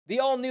The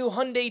all-new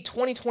Hyundai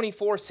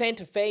 2024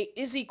 Santa Fe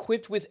is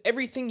equipped with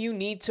everything you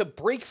need to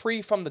break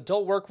free from the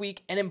dull work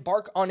week and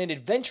embark on an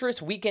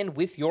adventurous weekend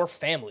with your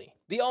family.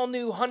 The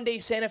all-new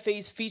Hyundai Santa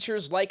Fe's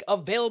features like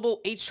available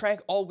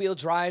H-Track all-wheel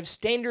drive,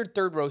 standard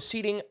third-row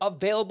seating,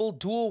 available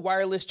dual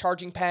wireless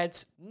charging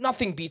pads.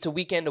 Nothing beats a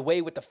weekend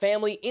away with the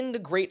family in the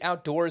great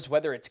outdoors,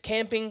 whether it's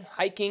camping,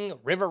 hiking,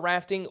 river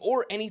rafting,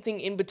 or anything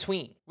in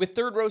between. With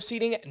third-row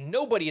seating,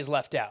 nobody is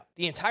left out.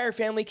 The entire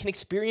family can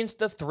experience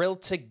the thrill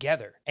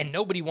together, and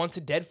nobody wants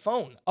a dead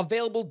phone.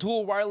 Available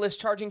dual wireless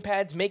charging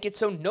pads make it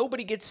so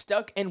nobody gets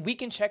stuck, and we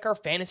can check our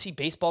fantasy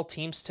baseball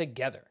teams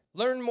together.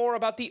 Learn more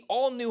about the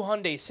all-new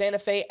Hyundai Santa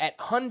Fe at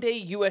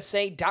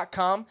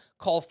HyundaiUSA.com.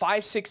 Call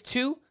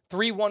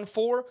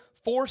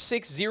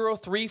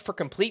 562-314-4603 for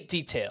complete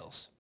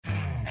details.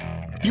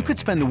 You could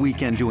spend the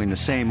weekend doing the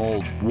same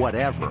old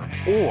whatever,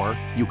 or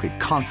you could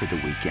conquer the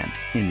weekend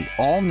in the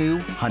all-new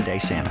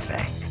Hyundai Santa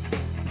Fe.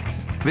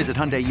 Visit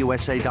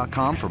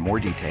HyundaiUSA.com for more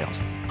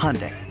details.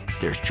 Hyundai,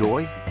 there's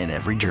joy in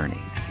every journey.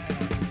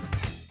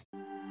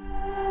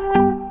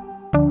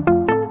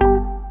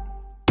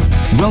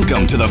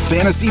 Welcome to the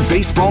Fantasy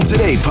Baseball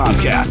Today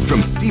podcast from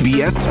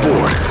CBS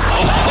Sports.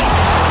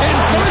 And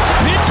first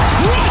pitch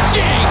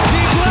crushing!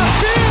 Deep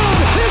left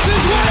field! This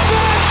is way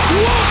back!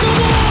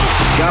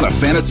 Walk-a-walk! Got a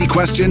fantasy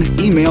question?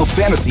 Email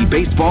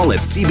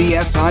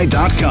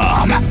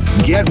fantasybaseball@cbsi.com.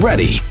 Get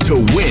ready to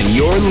win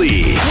your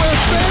league. Where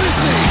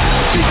fantasy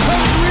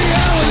becomes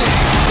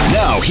reality.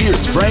 Now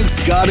here's Frank,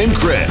 Scott, and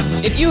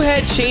Chris. If you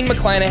had Shane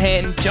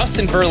McClanahan,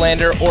 Justin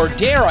Verlander, or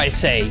dare I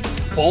say,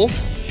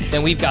 both,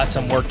 then we've got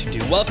some work to do.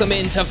 Welcome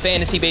into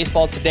Fantasy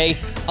Baseball Today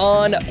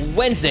on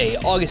Wednesday,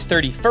 August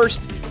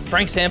 31st.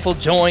 Frank Stanfield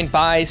joined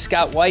by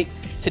Scott White.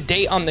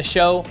 Today on the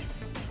show,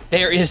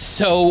 there is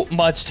so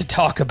much to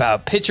talk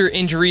about. Pitcher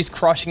injuries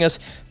crushing us.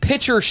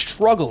 Pitcher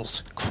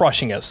struggles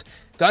crushing us.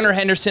 Gunnar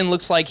Henderson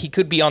looks like he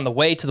could be on the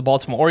way to the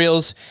Baltimore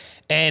Orioles,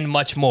 and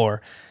much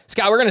more.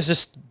 Scott, we're going to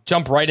just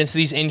jump right into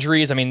these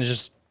injuries. I mean, there's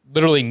just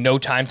literally no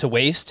time to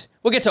waste.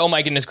 We'll get to, oh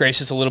my goodness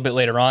gracious, a little bit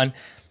later on.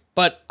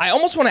 But I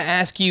almost want to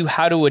ask you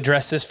how to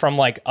address this from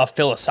like a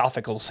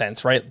philosophical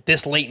sense, right?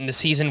 This late in the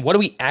season, what do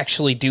we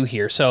actually do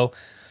here? So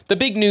the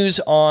big news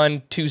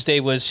on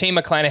Tuesday was Shane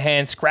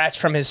McClanahan scratched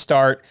from his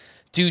start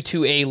due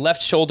to a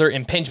left shoulder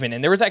impingement.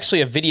 And there was actually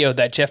a video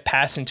that Jeff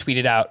Passan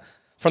tweeted out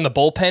from the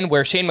bullpen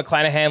where Shane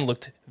McClanahan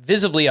looked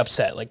visibly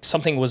upset, like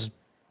something was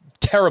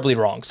terribly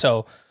wrong.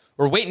 So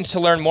we're waiting to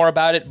learn more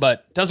about it,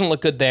 but doesn't look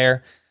good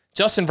there.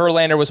 Justin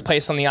Verlander was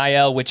placed on the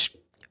IL, which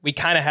we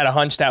kind of had a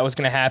hunch that was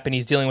going to happen.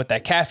 He's dealing with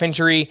that calf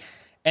injury.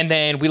 And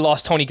then we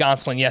lost Tony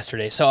Gonsolin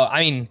yesterday. So, I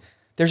mean,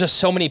 there's just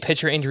so many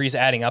pitcher injuries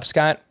adding up,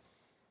 Scott.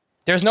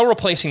 There's no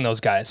replacing those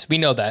guys. We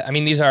know that. I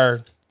mean,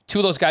 two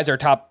of those guys are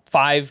top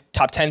 5,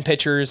 top 10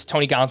 pitchers.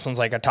 Tony Gonsolin's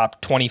like a top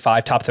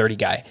 25, top 30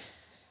 guy.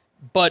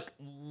 But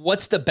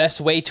what's the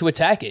best way to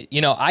attack it?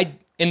 You know,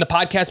 in the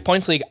podcast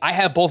points league, I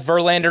have both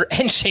Verlander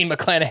and Shane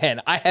McClanahan.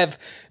 I have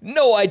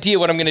no idea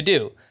what I'm going to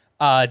do.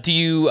 Do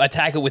you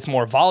attack it with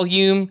more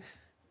volume?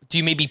 Do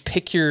you maybe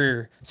pick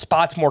your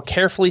spots more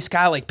carefully,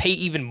 Scott? Like pay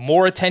even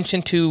more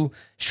attention to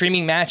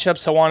streaming matchups,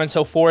 so on and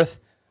so forth?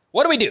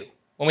 What do we do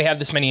when we have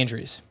this many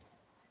injuries?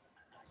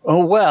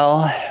 Oh,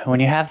 well,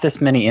 when you have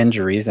this many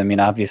injuries, I mean,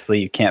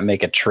 obviously you can't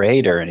make a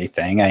trade or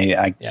anything.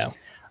 I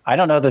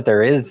don't know that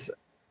there is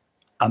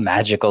a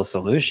magical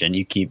solution.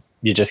 You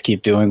just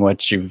keep doing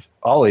what you've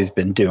always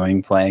been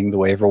doing, playing the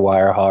waiver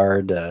wire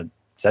hard,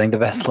 setting the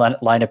best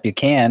lineup you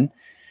can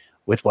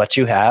with what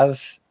you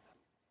have.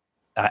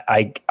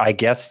 I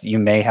guess you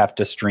may have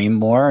to stream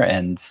more,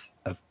 and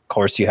of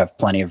course you have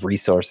plenty of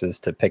resources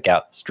to pick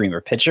out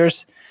streamer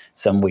pitchers.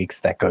 Some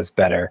weeks that goes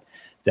better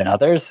than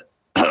others.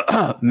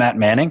 Matt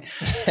Manning.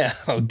 Yeah,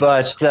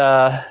 but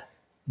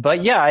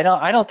yeah,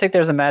 I don't think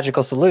there's a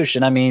magical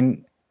solution. I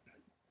mean,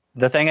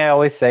 the thing I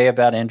always say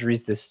about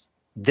injuries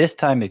this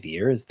time of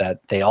year is that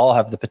they all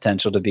have the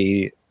potential to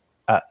be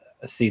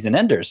season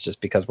enders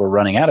just because we're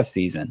running out of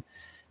season.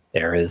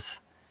 There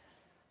is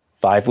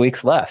 5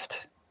 weeks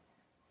left.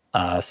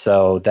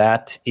 So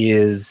that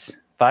is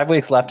 5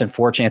 weeks left and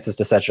 4 chances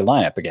to set your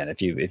lineup again if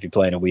you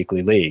play in a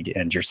weekly league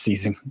and your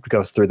season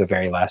goes through the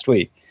very last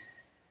week.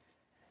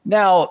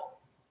 Now,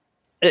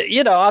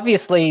 you know,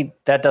 obviously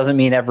that doesn't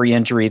mean every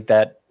injury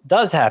that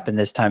does happen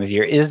this time of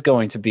year is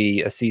going to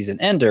be a season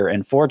ender.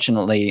 And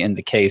fortunately, in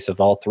the case of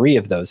all 3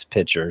 of those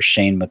pitchers,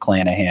 Shane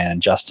McClanahan,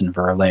 Justin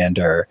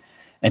Verlander,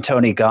 and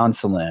Tony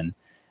Gonsolin,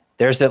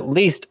 there's at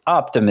least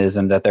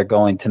optimism that they're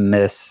going to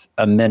miss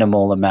a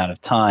minimal amount of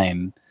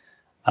time.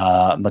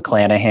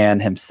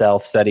 McClanahan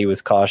himself said he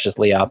was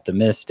cautiously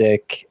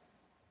optimistic.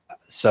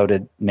 So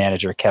did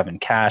manager Kevin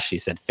Cash. He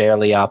said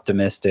fairly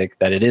optimistic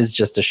that it is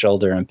just a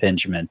shoulder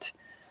impingement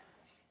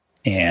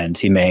and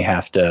he may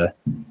have to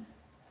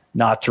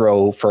not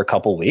throw for a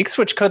couple weeks,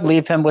 which could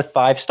leave him with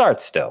 5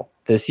 starts still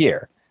this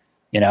year.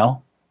 You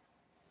know,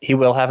 he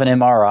will have an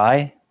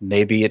MRI.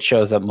 Maybe it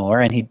shows up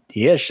more and he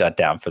is shut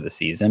down for the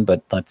season,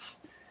 but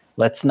let's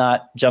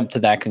not jump to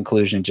that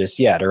conclusion just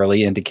yet.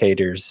 Early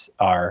indicators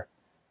are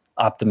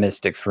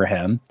optimistic for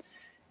him.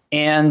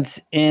 And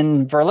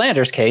in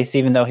Verlander's case,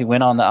 even though he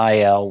went on the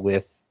IL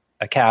with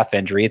a calf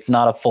injury, it's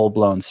not a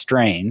full-blown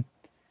strain.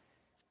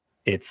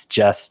 It's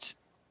just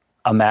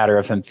a matter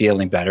of him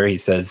feeling better. He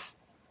says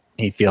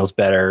he feels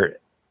better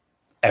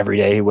every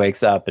day he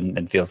wakes up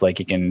and feels like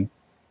he can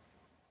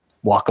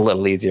walk a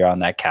little easier on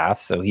that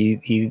calf. So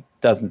he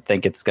doesn't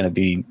think it's going to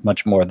be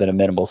much more than a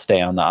minimal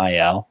stay on the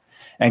IL.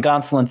 And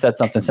Gonsolin said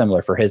something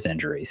similar for his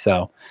injury.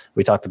 So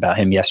we talked about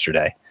him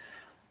yesterday.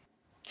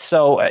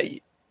 So,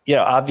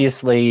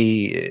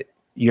 obviously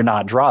you're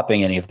not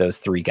dropping any of those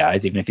three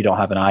guys, even if you don't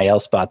have an IL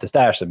spot to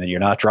stash them in. You're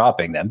not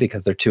dropping them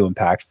because they're too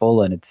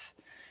impactful, and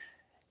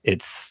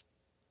it's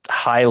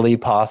highly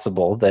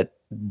possible that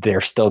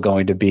they're still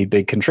going to be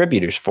big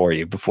contributors for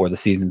you before the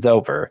season's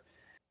over.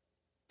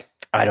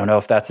 I don't know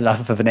if that's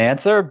enough of an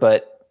answer,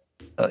 but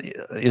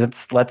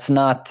let's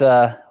not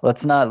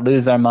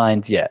lose our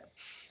minds yet.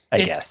 I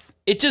guess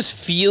it just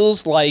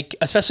feels like,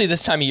 especially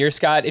this time of year,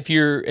 Scott, if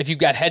you've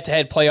got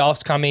head-to-head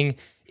playoffs coming,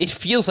 it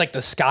feels like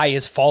the sky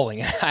is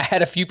falling. I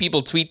had a few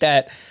people tweet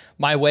that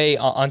my way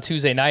on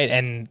Tuesday night,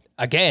 and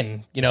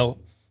again,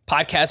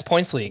 podcast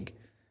points league.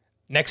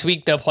 Next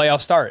week the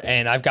playoffs start,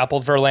 and I've got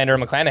both Verlander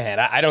and McClanahan.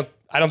 I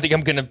don't think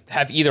I'm going to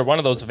have either one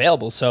of those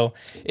available. So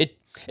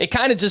it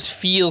kind of just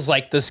feels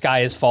like the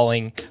sky is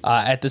falling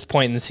at this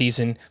point in the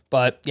season.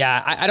 But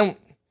yeah, I don't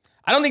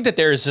think that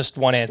there is just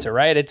one answer,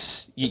 right?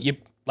 It's you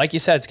like you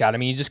said, Scott. I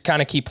mean, you just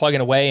kind of keep plugging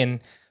away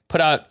and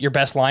put out your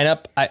best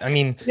lineup. I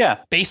mean,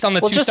 based on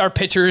the two-star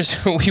pitchers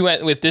we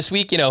went with this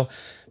week,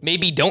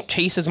 maybe don't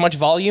chase as much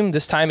volume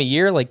this time of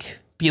year. Like,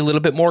 be a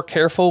little bit more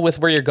careful with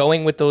where you're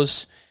going with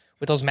those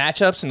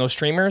matchups and those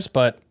streamers.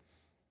 But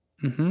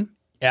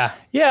yeah.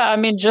 I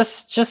mean,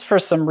 just for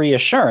some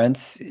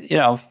reassurance,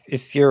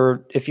 if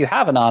you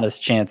have an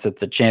honest chance at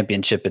the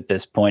championship at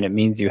this point, it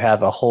means you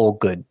have a whole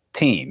good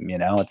team.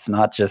 It's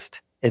not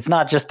just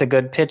a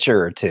good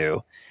pitcher or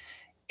two.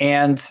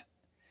 And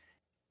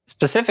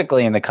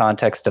specifically in the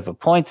context of a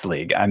points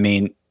league, I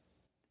mean,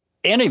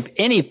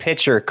 any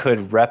pitcher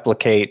could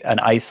replicate an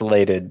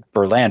isolated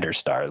Verlander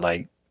start.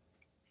 Like,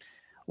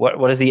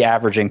 what is he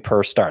averaging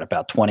per start?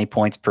 About 20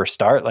 points per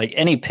start. Like,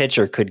 any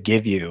pitcher could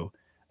give you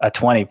a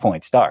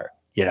 20-point start.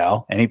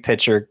 Any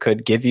pitcher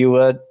could give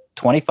you a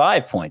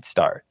 25-point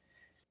start.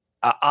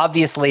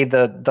 Obviously,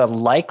 the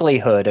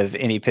likelihood of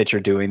any pitcher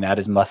doing that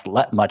is much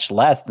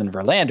less than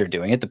Verlander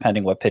doing it,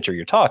 depending what pitcher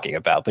you're talking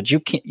about. But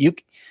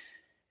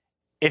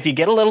if you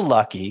get a little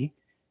lucky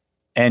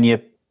and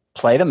you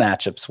play the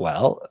matchups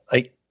well,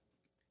 like,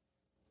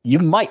 you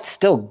might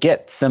still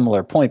get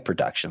similar point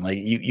production. Like,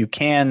 you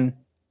can,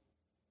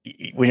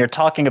 when you're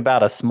talking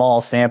about a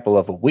small sample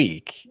of a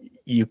week,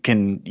 you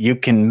can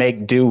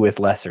make do with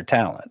lesser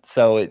talent.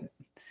 So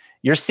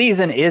your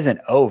season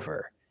isn't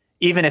over,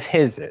 even if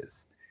his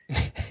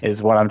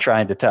is what I'm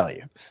trying to tell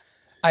you.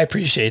 I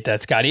appreciate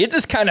that, Scotty. It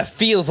just kind of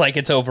feels like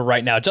it's over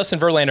right now. Justin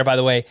Verlander, by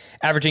the way,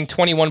 averaging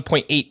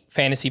 21.8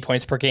 fantasy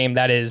points per game.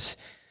 That is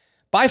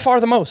by far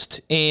the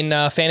most in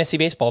fantasy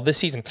baseball this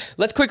season.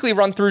 Let's quickly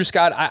run through,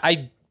 Scott.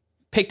 I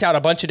picked out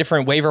a bunch of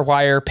different waiver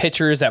wire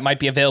pitchers that might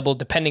be available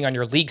depending on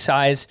your league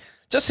size,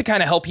 just to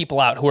kind of help people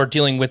out who are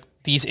dealing with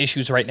these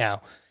issues right now.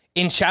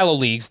 In shallow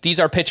leagues, these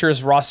are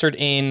pitchers rostered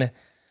in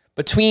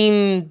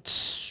between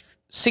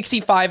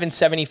 65 and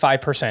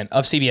 75%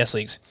 of CBS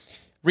leagues.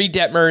 Reed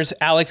Detmers,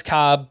 Alex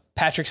Cobb,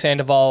 Patrick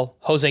Sandoval,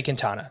 Jose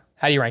Quintana.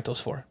 How do you rank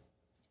those four?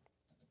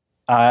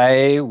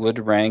 I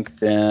would rank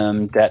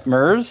them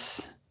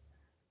Detmers,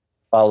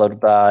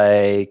 followed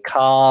by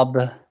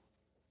Cobb,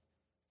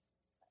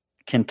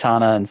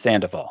 Quintana, and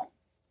Sandoval.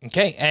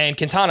 Okay, and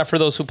Quintana, for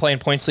those who play in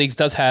points leagues,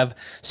 does have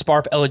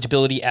SPARP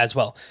eligibility as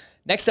well.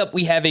 Next up,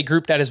 we have a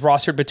group that is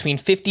rostered between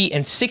 50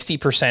 and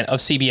 60% of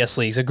CBS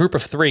leagues, a group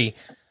of three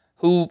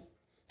who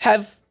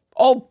have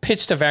all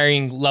pitched to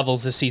varying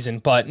levels this season,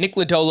 but Nick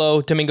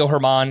Lodolo, Domingo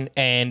Germán,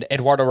 and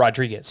Eduardo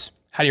Rodriguez.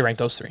 How do you rank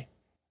those three?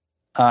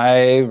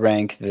 I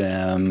rank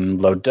them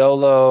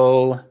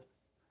Lodolo,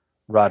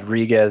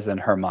 Rodriguez,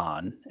 and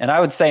Germán. And I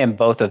would say in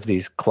both of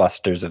these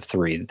clusters of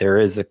three, there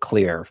is a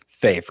clear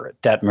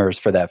favorite. Detmers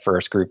for that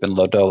first group and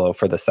Lodolo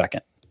for the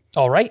second.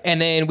 All right. And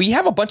then we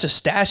have a bunch of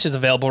stashes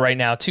available right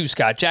now too,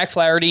 Scott. Jack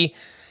Flaherty,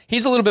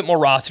 he's a little bit more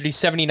rostered. He's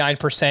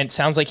 79%.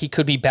 Sounds like he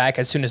could be back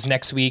as soon as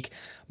next week.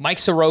 Mike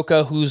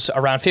Soroka, who's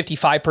around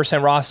 55%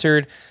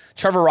 rostered.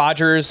 Trevor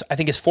Rogers, I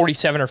think, is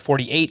 47 or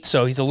 48,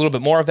 so he's a little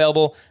bit more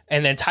available.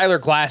 And then Tyler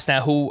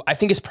Glasnow, who I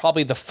think is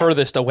probably the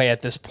furthest away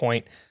at this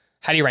point.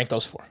 How do you rank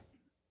those four?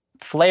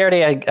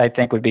 Flaherty, I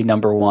think, would be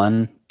number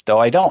one, though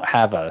I don't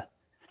have a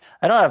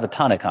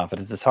ton of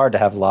confidence. It's hard to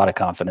have a lot of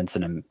confidence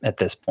in him at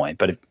this point.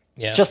 But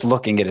just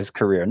looking at his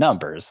career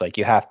numbers, like,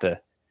 you have to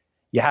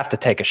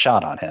take a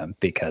shot on him,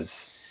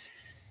 because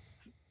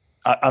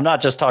I'm not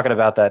just talking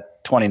about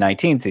that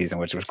 2019 season,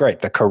 which was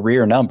great. The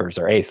career numbers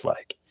are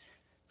ace-like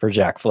for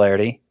Jack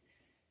Flaherty.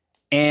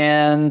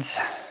 And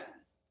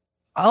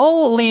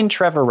I'll lean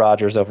Trevor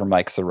Rogers over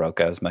Mike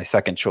Soroka as my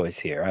second choice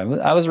here.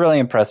 I was really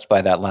impressed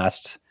by that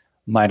last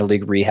minor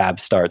league rehab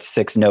start.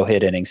 6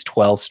 no-hit innings,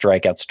 12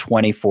 strikeouts,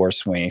 24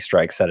 swinging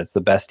strikes. Said it's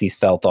the best he's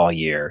felt all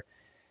year.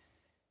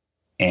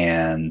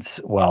 And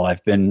while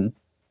I've been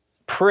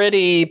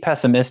pretty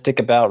pessimistic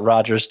about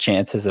Rogers'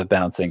 chances of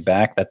bouncing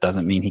back, that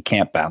doesn't mean he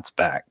can't bounce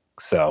back.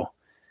 So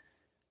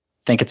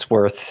I think it's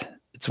worth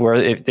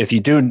if you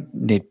do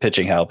need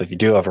pitching help, if you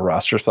do have a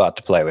roster spot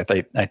to play with,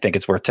 I think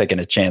it's worth taking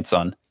a chance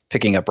on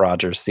picking up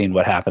Rogers, seeing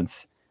what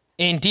happens.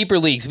 In deeper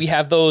leagues, we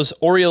have those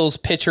Orioles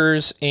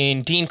pitchers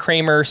in Dean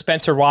Kramer,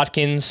 Spencer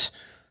Watkins,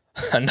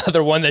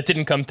 another one that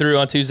didn't come through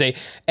on Tuesday,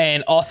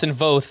 and Austin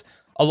Voth,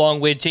 along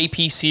with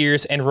JP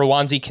Sears and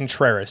Rowanzi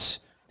Contreras.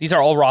 These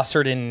are all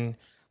rostered in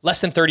less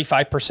than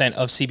 35%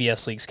 of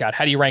CBS leagues. Scott,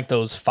 how do you rank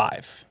those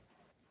 5?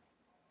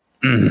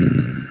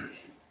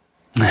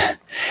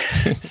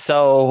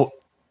 So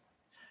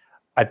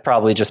I'd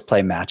probably just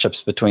play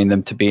matchups between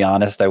them, to be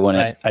honest. I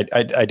wouldn't. Right.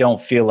 I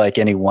don't feel like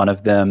any one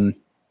of them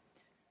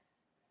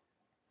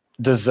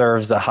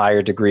deserves a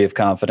higher degree of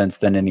confidence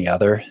than any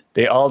other.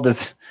 They all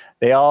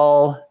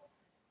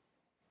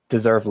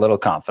deserve little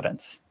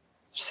confidence.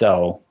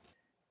 So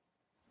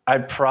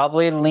I'd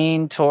probably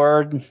lean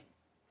toward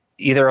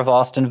either of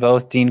Austin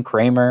Voth, Dean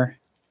Kramer,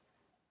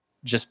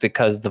 just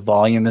because the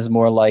volume is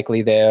more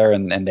likely there,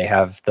 and they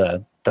have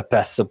the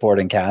best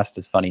supporting cast,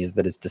 as funny as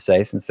that is to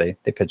say, since they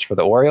pitch for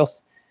the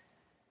Orioles.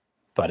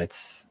 But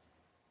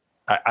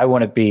I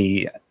wouldn't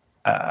be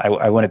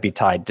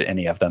tied to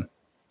any of them.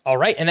 All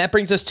right, and that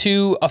brings us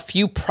to a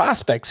few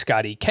prospects,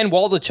 Scotty. Ken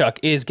Waldichuk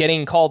is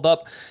getting called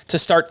up to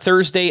start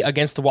Thursday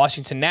against the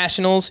Washington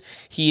Nationals.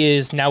 He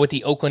is now with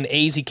the Oakland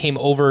A's. He came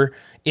over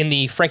in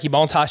the Frankie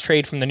Montas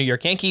trade from the New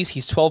York Yankees.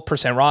 He's 12%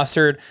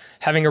 rostered,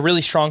 having a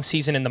really strong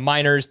season in the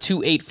minors,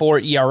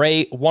 2.84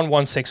 ERA,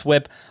 1.16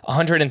 whip,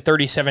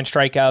 137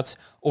 strikeouts,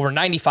 over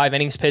 95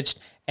 innings pitched.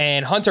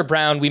 And Hunter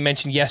Brown, we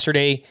mentioned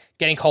yesterday,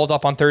 getting called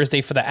up on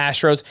Thursday for the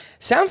Astros.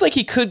 Sounds like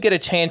he could get a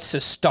chance to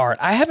start.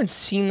 I haven't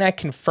seen that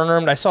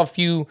confirmed. I saw a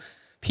few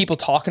people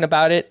talking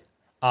about it.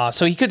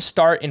 So he could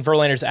start in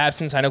Verlander's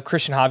absence. I know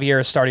Christian Javier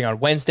is starting on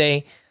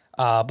Wednesday.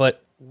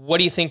 But what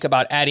do you think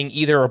about adding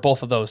either or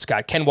both of those,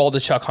 Scott? Ken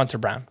Waldichuk, Hunter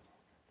Brown.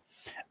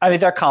 I mean,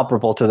 they're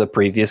comparable to the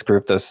previous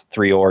group, those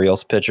 3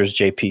 Orioles pitchers,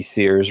 JP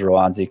Sears,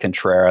 Rowanzi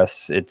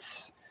Contreras.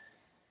 It's,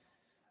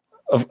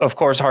 of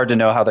course, hard to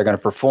know how they're going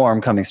to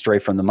perform coming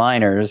straight from the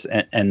minors.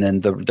 And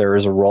then there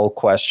is a role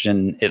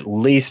question, at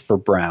least for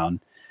Brown.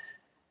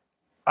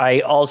 I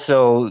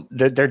also,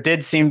 there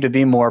did seem to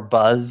be more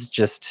buzz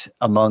just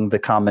among the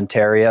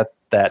commentariat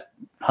that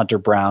Hunter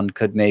Brown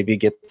could maybe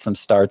get some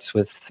starts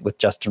with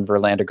Justin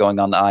Verlander going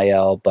on the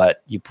IL.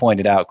 But you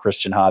pointed out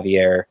Christian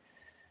Javier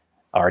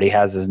already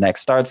has his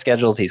next start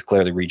scheduled. He's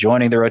clearly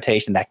rejoining the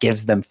rotation. That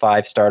gives them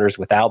 5 starters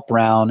without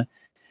Brown.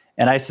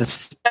 And I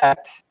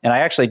suspect, and I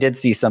actually did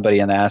see somebody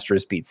in the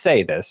Astros beat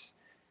say this,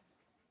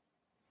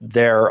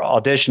 they're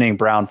auditioning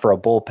Brown for a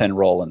bullpen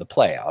role in the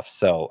playoffs.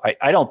 So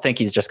I don't think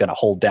he's just going to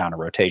hold down a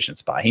rotation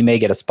spot. He may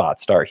get a spot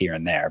start here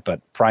and there,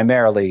 but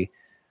primarily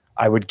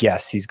I would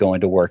guess he's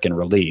going to work in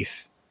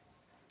relief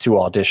to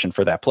audition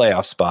for that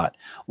playoff spot.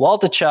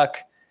 Waldichuk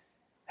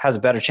has a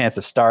better chance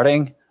of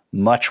starting,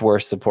 much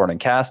worse supporting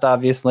cast,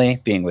 obviously,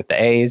 being with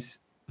the A's,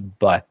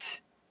 but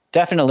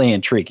definitely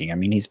intriguing. I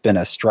mean, he's been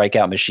a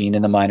strikeout machine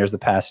in the minors the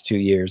past 2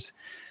 years.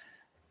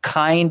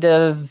 Kind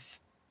of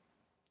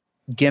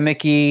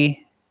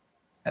gimmicky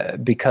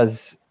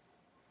because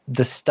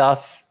the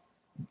stuff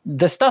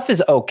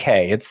is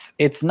okay.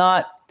 It's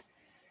not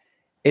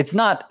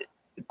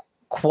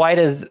quite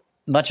as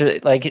much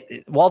of, like,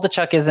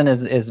 Waldichuk isn't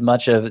as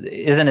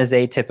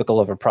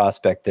atypical of a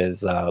prospect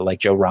as like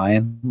Joe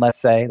Ryan, let's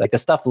say. Like, the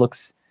stuff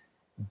looks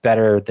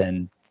better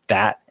than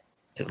that,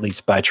 at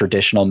least by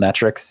traditional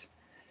metrics.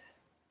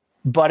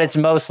 But it's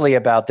mostly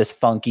about this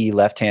funky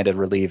left-handed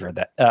reliever,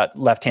 that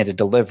left-handed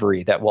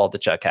delivery that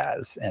Waldichuk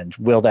has. And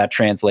will that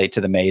translate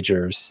to the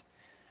majors?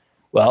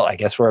 Well, I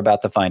guess we're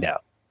about to find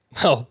out.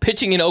 Oh,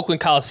 pitching in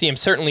Oakland Coliseum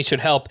certainly should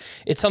help.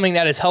 It's something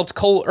that has helped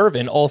Cole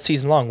Irvin all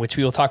season long, which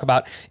we will talk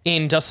about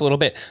in just a little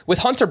bit. With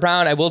Hunter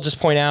Brown, I will just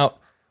point out,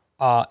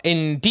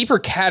 in deeper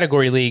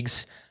category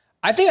leagues,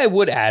 I think I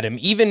would add him,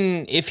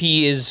 even if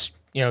he is,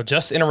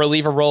 just in a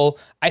reliever role.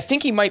 I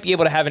think he might be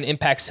able to have an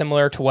impact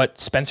similar to what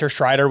Spencer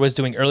Strider was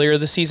doing earlier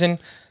this season.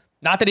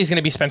 Not that he's going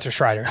to be Spencer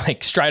Strider.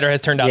 Like, Strider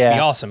has turned out to be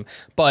awesome,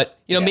 but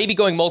maybe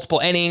going multiple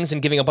innings and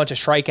giving a bunch of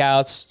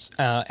strikeouts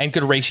and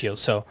good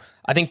ratios. So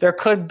I think there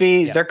could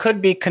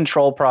be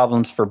control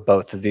problems for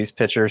both of these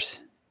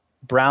pitchers.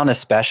 Brown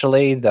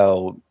especially,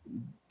 though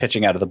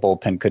pitching out of the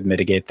bullpen could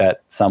mitigate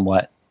that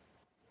somewhat.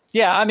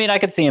 Yeah, I mean, I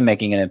could see him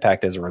making an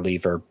impact as a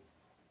reliever,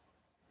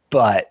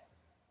 but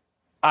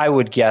I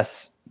would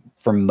guess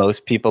for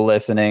most people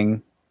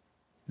listening,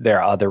 there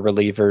are other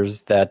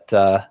relievers that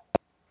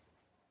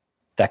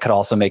could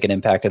also make an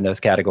impact in those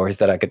categories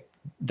that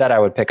I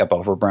would pick up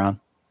over Brown.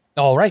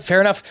 All right,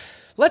 fair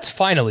enough. Let's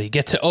finally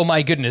get to Oh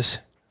My Goodness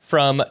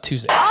from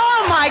Tuesday.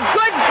 Oh my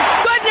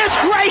goodness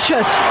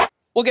gracious!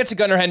 We'll get to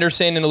Gunnar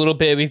Henderson in a little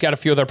bit. We've got a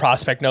few other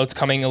prospect notes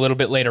coming a little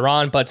bit later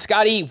on. But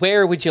Scotty,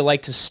 where would you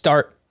like to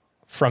start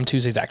from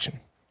Tuesday's action?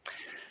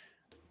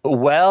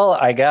 Well,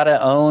 I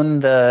gotta own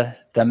the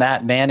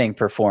Matt Manning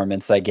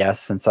performance, I guess,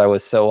 since I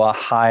was so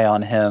high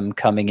on him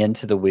coming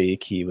into the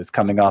week. He was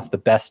coming off the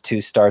best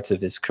 2 starts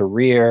of his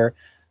career,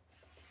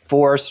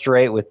 4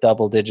 straight with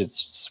double-digit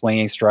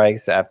swinging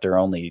strikes after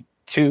only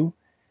 2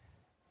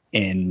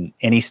 in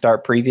any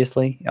start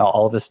previously,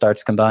 all of his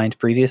starts combined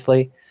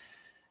previously.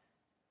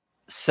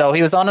 So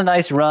he was on a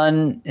nice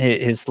run.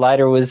 His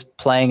slider was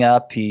playing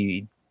up.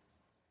 He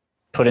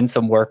put in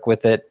some work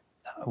with it,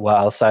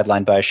 while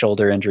sidelined by a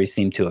shoulder injury,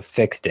 seemed to have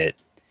fixed it.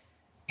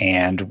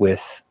 And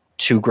with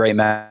 2 great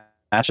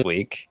matches a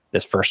week,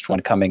 this first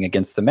one coming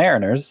against the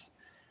Mariners,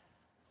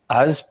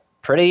 I was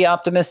pretty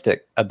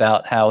optimistic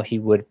about how he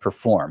would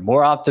perform.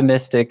 More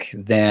optimistic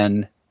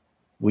than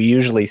we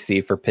usually see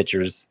for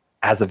pitchers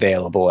as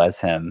available as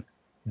him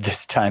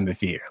this time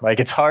of year. Like,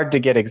 it's hard to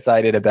get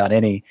excited about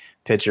any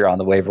pitcher on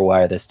the waiver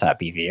wire this time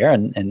of year.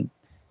 And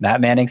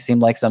Matt Manning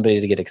seemed like somebody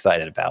to get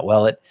excited about.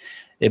 Well,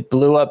 it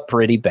blew up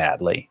pretty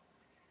badly.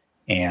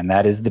 And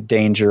that is the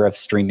danger of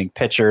streaming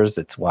pitchers.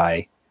 It's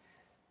why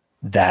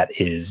that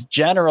is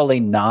generally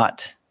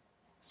not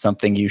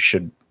something you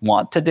should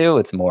want to do.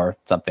 It's more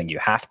something you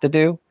have to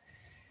do.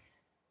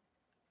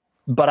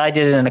 But I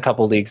did it in a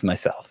couple leagues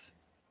myself.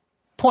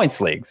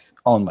 Points leagues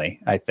only,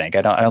 I think.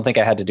 I don't think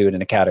I had to do it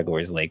in a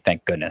categories league,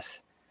 thank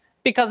goodness.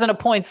 Because in a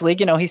points league,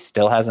 he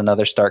still has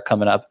another start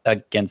coming up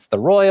against the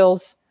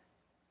Royals.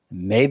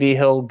 Maybe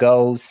he'll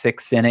go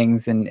 6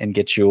 innings and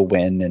get you a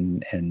win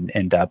and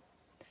end up,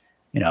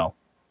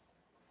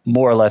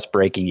 more or less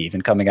breaking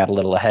even, coming out a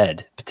little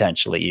ahead,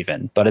 potentially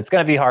even. But it's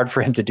going to be hard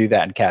for him to do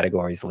that in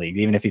categories league.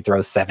 Even if he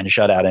throws 7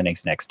 shutout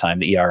innings next time,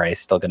 the ERA is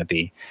still going to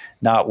be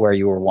not where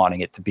you were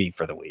wanting it to be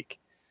for the week.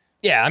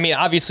 Yeah, I mean,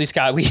 obviously,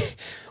 Scott,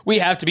 we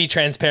have to be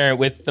transparent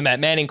with the Matt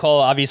Manning call.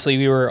 Obviously,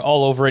 we were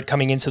all over it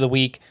coming into the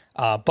week.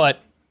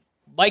 But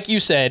like you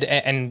said,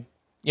 and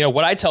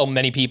what I tell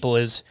many people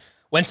is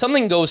when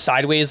something goes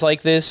sideways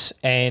like this,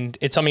 and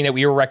it's something that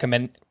we were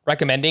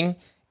recommending,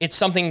 it's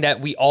something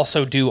that we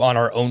also do on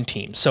our own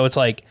team. So it's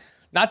like,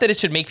 not that it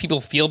should make people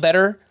feel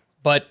better,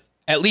 but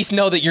at least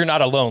know that you're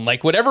not alone.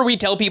 Like, whatever we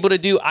tell people to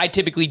do, I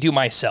typically do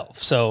myself.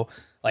 So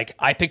like,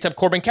 I picked up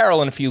Corbin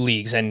Carroll in a few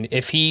leagues, and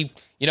if he,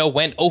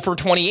 went 0 for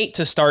 28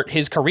 to start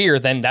his career,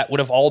 then that would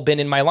have all been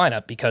in my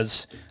lineup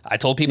because I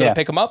told people to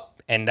pick him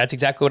up, and that's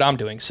exactly what I'm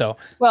doing. So,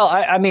 well,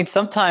 I mean,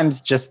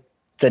 sometimes just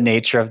the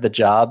nature of the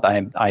job,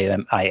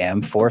 I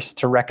am forced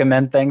to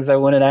recommend things I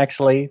wouldn't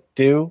actually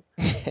do.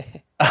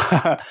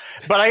 But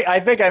I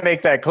think I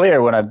make that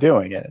clear when I'm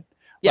doing it.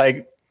 Yeah.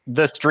 Like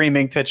the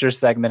streaming pitcher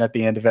segment at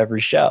the end of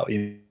every show.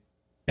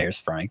 There's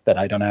Frank that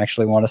I don't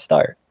actually want to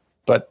start,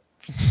 but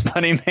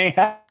he may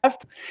have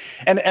to.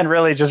 And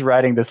really just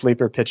writing the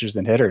sleeper pitchers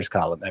and hitters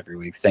column every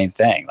week. Same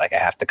thing. Like I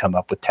have to come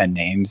up with 10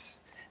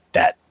 names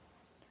that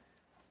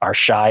are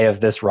shy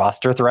of this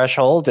roster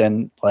threshold.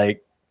 And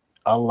like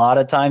a lot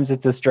of times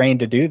it's a strain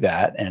to do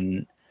that.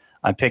 And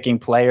I'm picking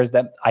players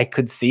that I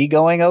could see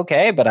going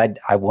okay, but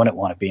I wouldn't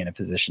want to be in a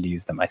position to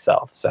use them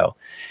myself. So,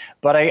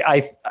 but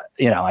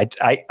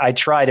I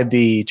try to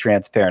be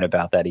transparent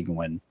about that, even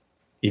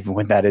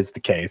when that is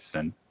the case.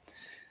 And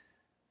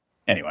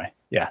anyway,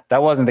 yeah,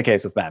 that wasn't the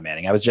case with Matt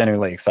Manning. I was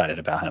genuinely excited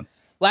about him.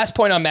 Last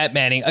point on Matt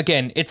Manning.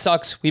 Again, it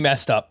sucks. We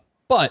messed up,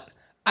 but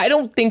I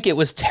don't think it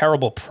was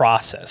terrible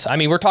process. I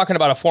mean, we're talking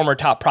about a former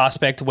top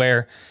prospect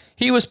where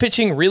he was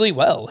pitching really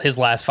well his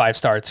last 5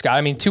 starts, Scott.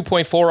 I mean,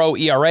 2.40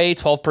 ERA,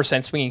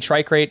 12% swinging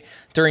strike rate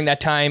during that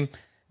time.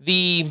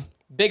 The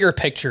bigger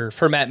picture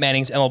for Matt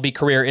Manning's MLB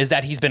career is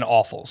that he's been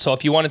awful. So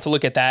if you wanted to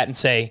look at that and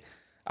say,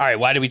 all right,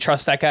 why do we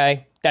trust that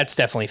guy? That's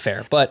definitely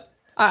fair. But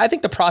I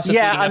think the process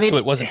leading up to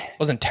it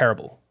wasn't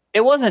terrible.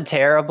 It wasn't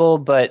terrible,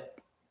 but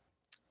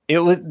it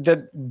was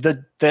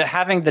the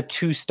having the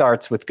 2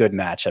 starts with good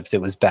matchups. It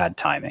was bad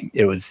timing.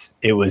 It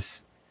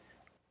was.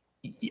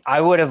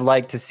 I would have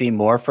liked to see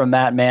more from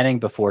Matt Manning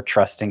before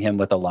trusting him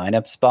with a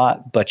lineup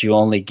spot, but you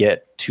only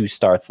get 2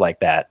 starts like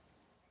that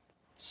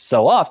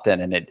so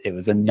often, and it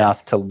was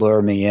enough to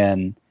lure me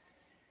in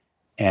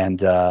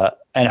and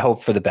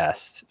hope for the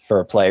best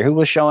for a player who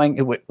was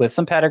showing with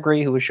some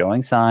pedigree, who was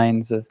showing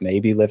signs of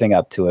maybe living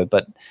up to it.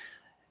 But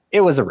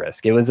it was a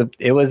risk. It was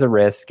a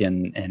risk,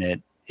 and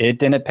it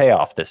didn't pay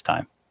off this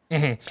time.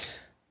 Mm-hmm.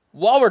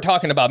 While we're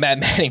talking about Matt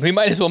Manning, we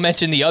might as well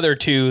mention the other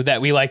 2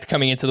 that we liked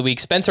coming into the week.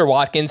 Spencer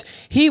Watkins,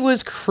 he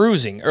was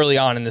cruising early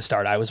on in the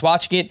start. I was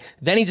watching it.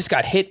 Then he just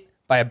got hit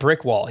by a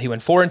brick wall. He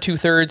went 4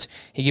 2/3.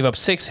 He gave up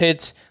 6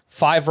 hits,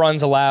 5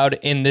 runs allowed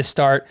in this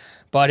start.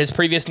 But his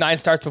previous 9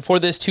 starts before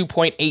this,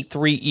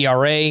 2.83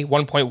 ERA,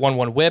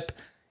 1.11 whip.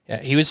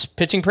 Yeah, he was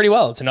pitching pretty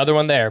well. It's another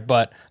one there.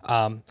 But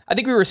I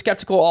think we were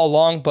skeptical all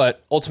along,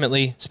 but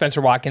ultimately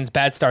Spencer Watkins,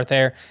 bad start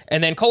there.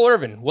 And then Cole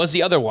Irvin was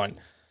the other one.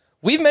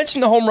 We've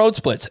mentioned the home road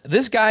splits.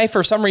 This guy,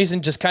 for some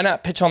reason, just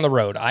cannot pitch on the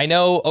road. I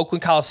know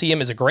Oakland Coliseum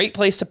is a great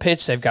place to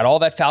pitch. They've got all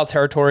that foul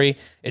territory.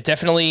 It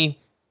definitely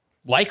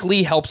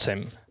likely helps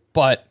him.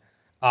 But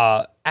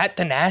at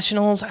the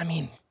Nationals, I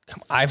mean,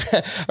 I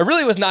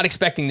really was not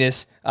expecting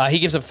this. He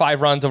gives up 5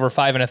 runs over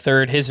 5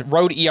 1/3. His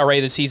road ERA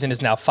this season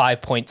is now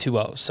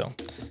 5.20. So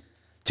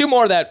Two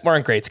more that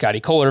weren't great, Scotty.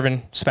 Cole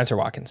Irvin, Spencer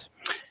Watkins.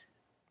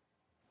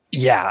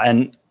 Yeah,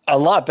 and a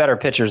lot better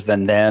pitchers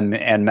than them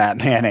and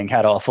Matt Manning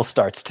had awful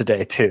starts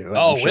today, too.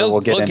 We'll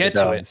get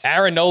to it.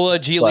 Aaron Nola,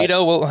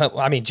 Giolito.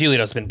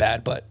 Giolito's been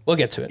bad, but we'll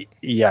get to it.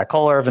 Yeah,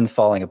 Cole Irvin's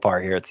falling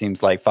apart here. It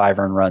seems like 5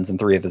 earned runs in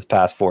 3 of his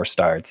past 4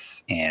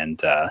 starts, and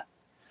the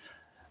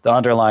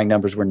underlying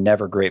numbers were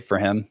never great for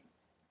him.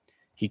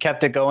 He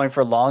kept it going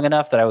for long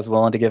enough that I was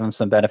willing to give him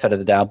some benefit of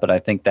the doubt, but I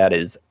think that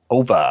is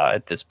over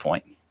at this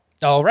point.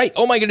 All right.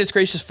 Oh, my goodness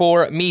gracious,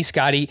 for me,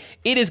 Scotty,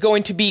 it is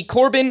going to be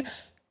Corbin.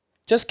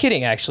 Just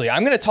kidding, actually.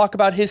 I'm going to talk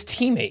about his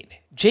teammate,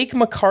 Jake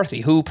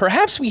McCarthy, who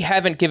perhaps we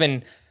haven't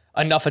given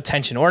enough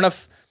attention, or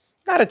enough,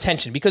 not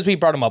attention, because we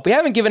brought him up. We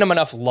haven't given him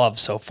enough love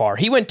so far.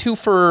 He went 2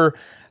 for,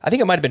 I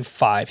think it might have been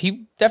 5.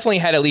 He definitely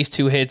had at least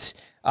 2 hits.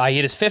 He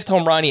hit his 5th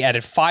home run. He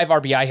added 5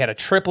 RBI. He had a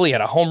triple. He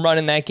had a home run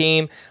in that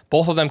game.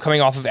 Both of them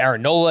coming off of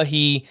Aaron Nola.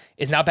 He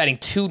is now batting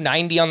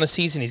 .290 on the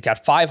season. He's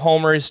got 5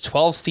 homers,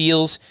 12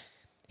 steals.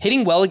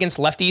 Hitting well against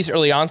lefties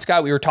early on,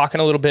 Scott. We were talking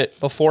a little bit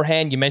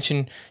beforehand. You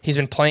mentioned he's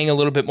been playing a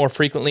little bit more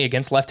frequently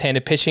against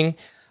left-handed pitching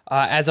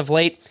as of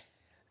late.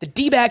 The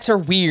D-backs are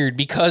weird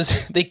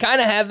because they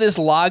kind of have this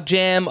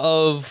logjam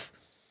of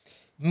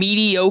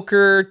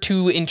mediocre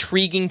to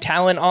intriguing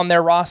talent on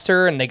their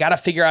roster, and they got to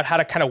figure out how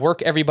to kind of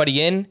work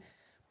everybody in.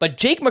 But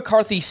Jake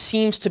McCarthy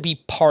seems to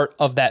be part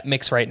of that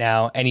mix right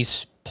now, and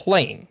he's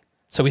playing.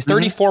 So he's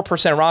 34%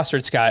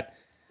 rostered, Scott.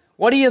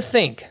 What do you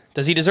think?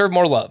 Does he deserve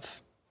more love?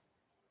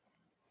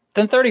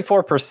 Then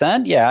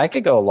 34%? Yeah, I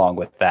could go along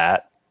with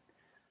that.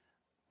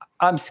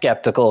 I'm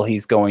skeptical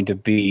he's going to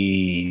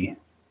be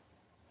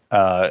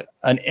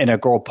an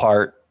integral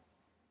part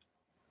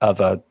of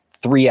a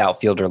 3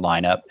 outfielder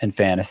lineup in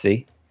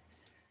fantasy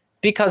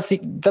because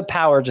the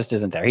power just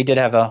isn't there. He did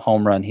have a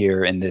home run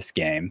here in this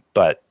game,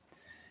 but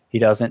he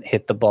doesn't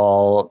hit the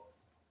ball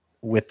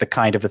with the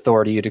kind of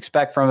authority you'd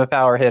expect from a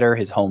power hitter.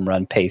 His home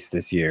run pace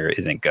this year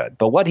isn't good.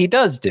 But what he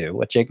does do,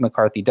 what Jake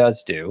McCarthy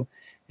does do,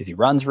 is he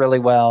runs really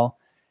well,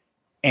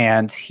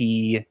 and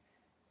he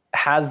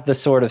has the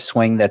sort of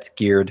swing that's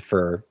geared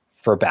for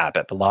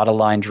BABIP. A lot of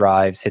line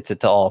drives, hits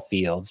it to all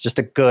fields. Just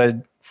a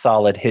good,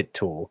 solid hit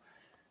tool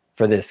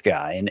for this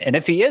guy. And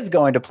if he is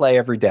going to play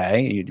every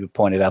day, you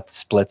pointed out the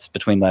splits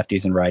between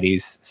lefties and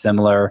righties,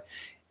 similar.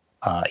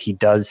 He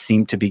does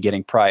seem to be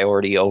getting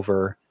priority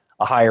over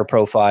a higher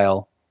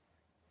profile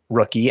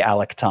rookie,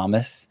 Alek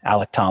Thomas.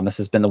 Alek Thomas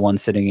has been the one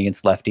sitting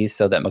against lefties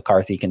so that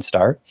McCarthy can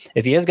start.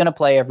 If he is going to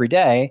play every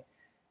day,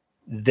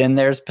 then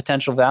there's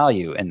potential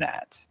value in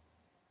that.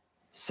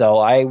 So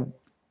I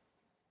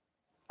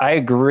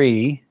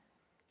agree.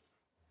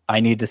 I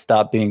need to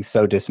stop being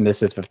so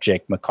dismissive of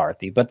Jake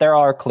McCarthy, but there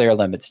are clear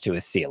limits to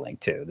his ceiling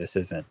too.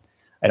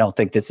 I don't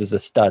think this is a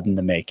stud in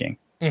the making.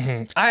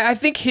 Mm-hmm. I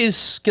think his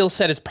skill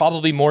set is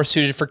probably more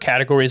suited for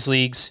categories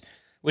leagues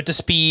with the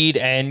speed,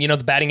 and the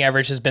batting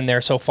average has been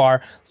there so far.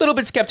 A little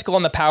bit skeptical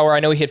on the power.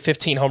 I know he hit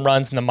 15 home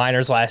runs in the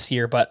minors last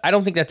year, but I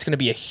don't think that's going to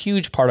be a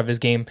huge part of his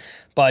game.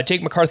 But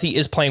Jake McCarthy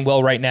is playing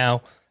well right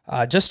now.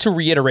 Just to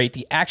reiterate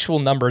the actual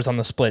numbers on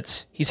the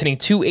splits, he's hitting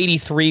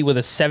 .283 with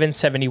a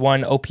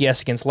 .771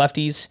 OPS against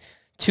lefties,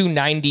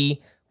 .290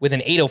 with an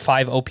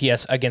 .805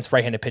 OPS against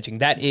right-handed pitching.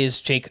 That is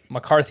Jake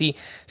McCarthy.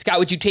 Scott,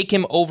 would you take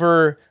him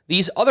over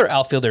these other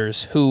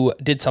outfielders who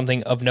did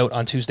something of note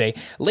on Tuesday?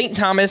 Lane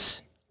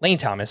Thomas,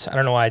 I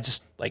don't know why,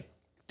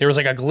 there was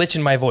a glitch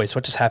in my voice.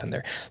 What just happened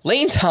there?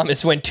 Lane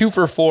Thomas went 2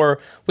 for 4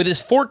 with his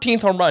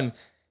 14th home run.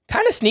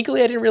 Kind of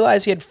sneakily, I didn't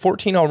realize he had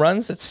 14 home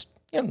runs. That's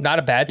not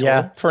a bad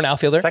total for an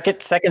outfielder.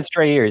 Second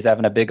straight year, he's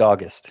having a big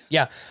August.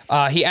 Yeah.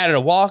 He added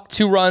a walk,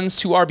 2 runs,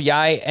 2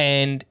 RBI,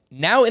 and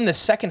now in the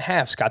second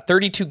half, Scott,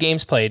 32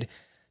 games played,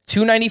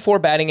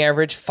 .294 batting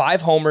average,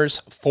 5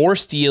 homers, 4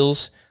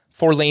 steals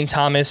for Lane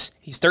Thomas.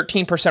 He's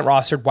 13%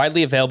 rostered,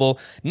 widely available.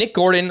 Nick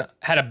Gordon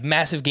had a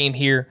massive game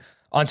here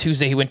on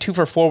Tuesday. He went 2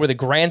 for 4 with a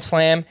grand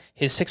slam,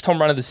 his 6th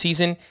home run of the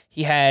season.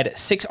 He had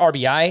 6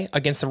 RBI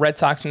against the Red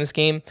Sox in this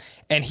game,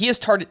 and he has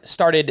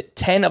started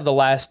 10 of the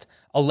last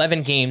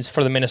 11 games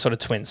for the Minnesota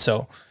Twins.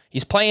 So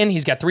he's playing.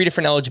 He's got 3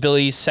 different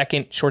eligibilities,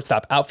 second,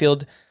 shortstop,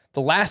 outfield.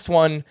 The last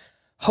one,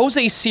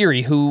 Jose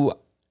Siri, who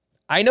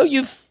I know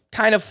you've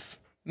kind of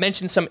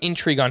mentioned some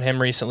intrigue on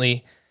him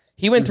recently.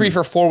 He went 3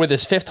 for 4 with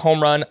his 5th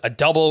home run, a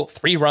double,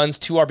 3 runs,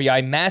 2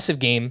 RBI, massive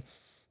game.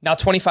 Now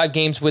 25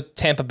 games with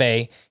Tampa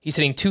Bay. He's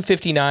hitting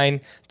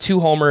 .259, 2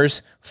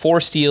 homers,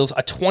 4 steals,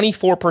 a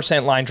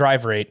 24% line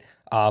drive rate.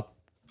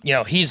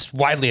 He's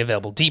widely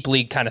available, deep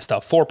league kind of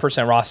stuff, 4%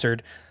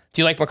 rostered.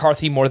 Do you like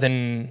McCarthy more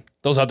than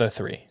those other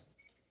 3?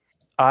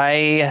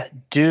 I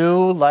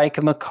do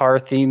like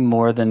McCarthy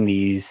more than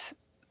these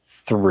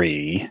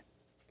 3,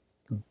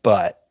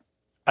 but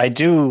I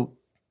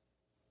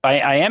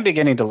am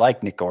beginning to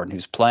like Nick Gordon,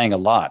 who's playing a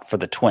lot for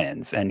the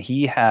Twins, and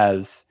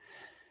his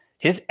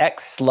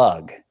X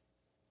slug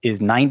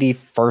is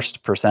 91st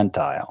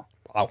percentile.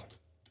 Wow.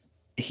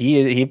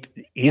 He's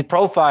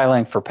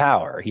profiling for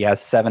power. He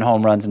has 7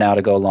 home runs now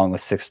to go along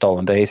with 6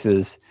 stolen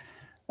bases.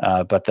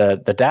 But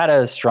the data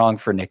is strong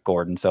for Nick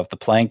Gordon. So if the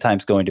playing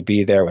time's going to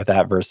be there with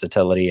that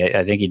versatility,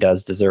 I think he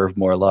does deserve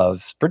more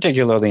love,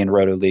 particularly in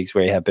roto leagues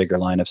where you have bigger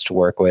lineups to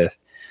work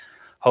with.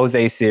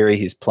 Jose Siri,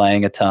 he's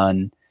playing a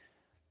ton,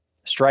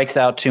 strikes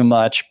out too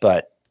much,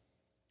 but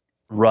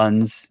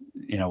runs,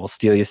 will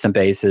steal you some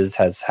bases,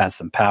 has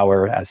some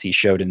power, as he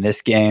showed in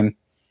this game.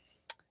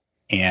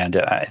 And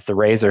if the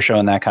Rays are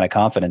showing that kind of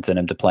confidence in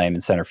him to play him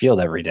in center field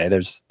every day,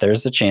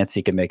 there's a chance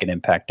he can make an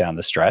impact down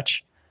the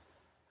stretch.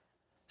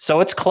 So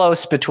it's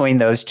close between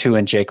those two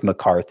and Jake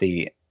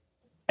McCarthy.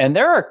 And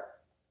there are a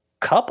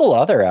couple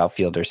other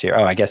outfielders here.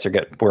 Oh, I guess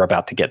we're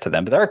about to get to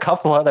them. But there are a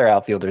couple other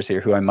outfielders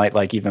here who I might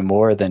like even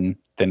more than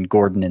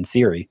Gordon and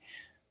Siri.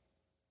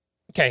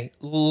 Okay,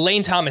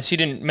 Lane Thomas, you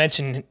didn't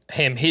mention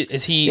him.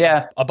 Is he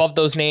above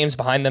those names,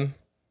 behind them?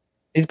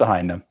 He's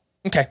behind them.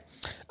 Okay.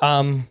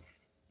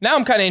 Now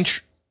I'm kind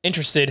of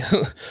interested.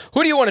 Who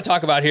do you want to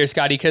talk about here,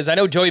 Scotty? Because I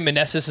know Joey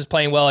Meneses is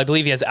playing well. I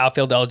believe he has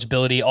outfield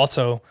eligibility,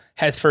 also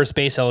has first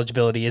base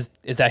eligibility. Is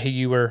that who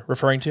you were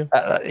referring to?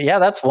 Yeah,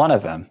 that's one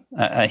of them.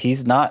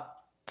 He's not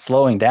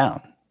slowing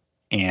down.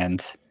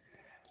 And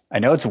I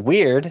know it's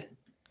weird.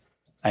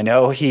 I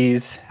know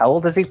how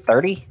old is he?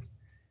 30?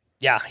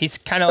 Yeah, he's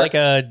kind of like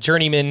a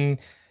journeyman.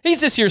 He's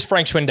this year's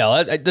Frank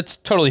Schwindel. That's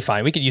totally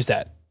fine. We could use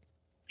that.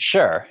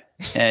 Sure.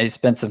 He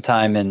spent some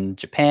time in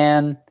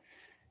Japan,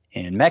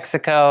 in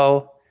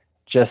Mexico,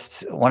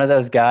 just one of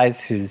those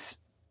guys who's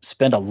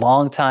spent a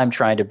long time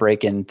trying to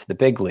break into the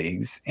big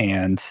leagues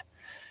and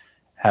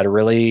had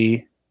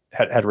really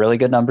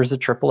good numbers at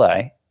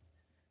AAA.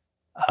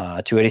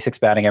 286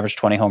 batting average,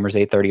 20 homers,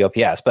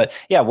 830 OPS. But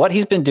yeah, what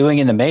he's been doing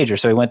in the major.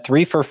 So he went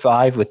 3 for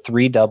 5 with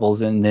 3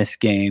 doubles in this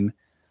game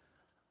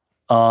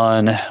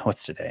on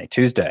what's today?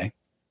 Tuesday.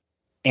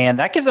 And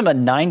that gives him a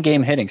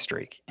 9-game hitting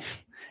streak.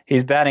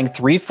 He's batting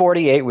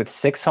 .348 with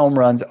 6 home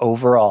runs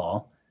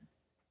overall.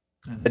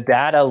 The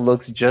data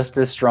looks just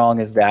as strong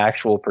as the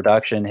actual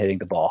production, hitting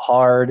the ball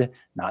hard,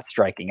 not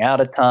striking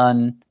out a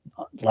ton.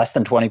 Less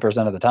than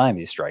 20% of the time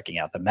he's striking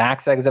out. The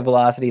max exit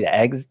velocity,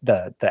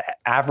 the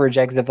average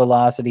exit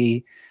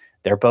velocity,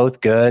 they're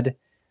both good.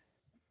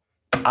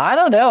 I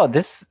don't know.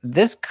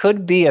 This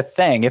could be a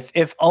thing.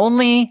 If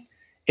only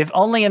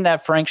in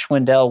that Frank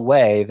Schwindel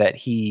way that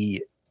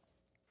he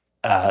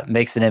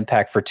makes an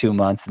impact for 2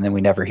 months and then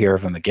we never hear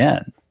of him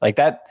again. Like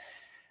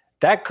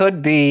that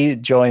could be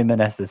Joey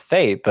Meneses'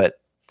 fate, but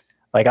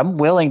like I'm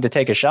willing to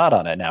take a shot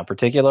on it now,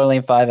 particularly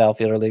in 5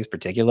 outfielder leagues,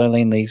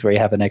 particularly in leagues where you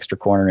have an extra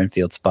corner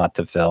infield spot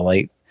to fill.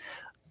 Like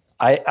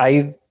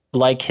I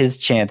like his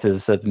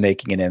chances of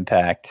making an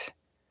impact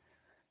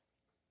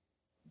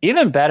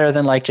even better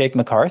than like Jake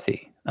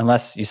McCarthy,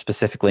 unless you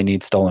specifically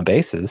need stolen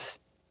bases.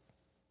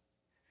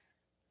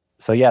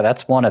 So yeah,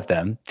 that's one of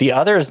them. The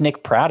other is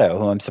Nick Pratto,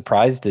 who I'm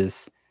surprised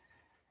is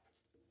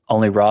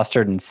only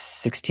rostered in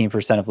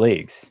 16% of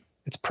leagues.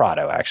 It's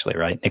Pratto, actually,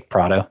 right? Nick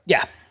Pratto.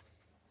 Yeah.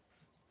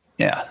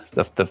 Yeah.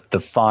 The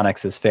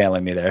phonics is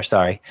failing me there.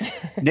 Sorry.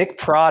 Nick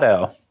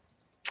Pratto.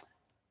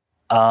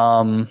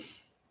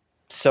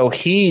 So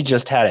he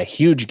just had a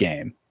huge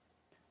game,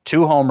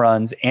 2 home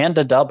runs and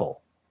a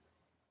double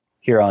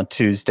here on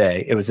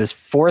Tuesday. It was his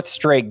 4th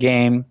straight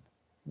game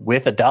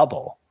with a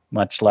double,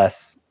 much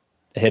less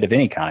a hit of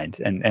any kind.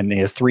 And he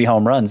has 3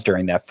 home runs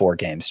during that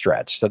 4-game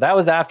stretch. So that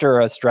was after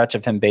a stretch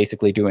of him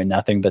basically doing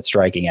nothing but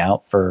striking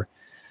out for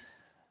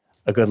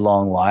a good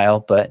long while.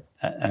 But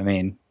I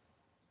mean,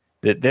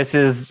 this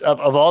is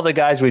of all the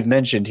guys we've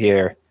mentioned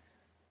here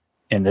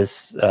in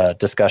this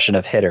discussion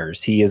of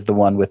hitters, he is the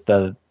one with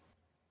the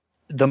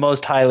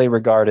most highly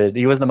regarded.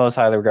 He was the most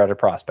highly regarded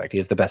prospect. He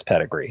has the best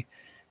pedigree.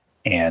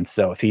 And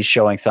so if he's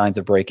showing signs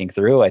of breaking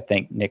through, I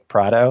think Nick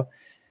Pratto,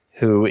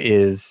 who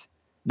is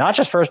not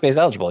just first base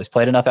eligible, he's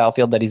played enough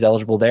outfield that he's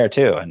eligible there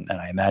too. And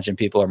I imagine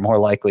people are more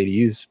likely to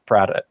use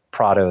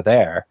Pratto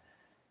there.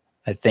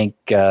 I think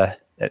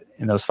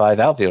in those 5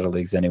 outfielder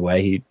leagues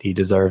anyway, he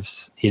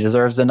deserves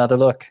another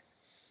look.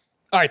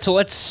 All right, so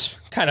let's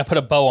kind of put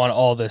a bow on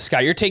all this.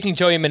 Scott, you're taking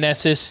Joey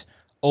Meneses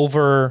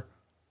over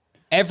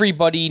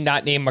everybody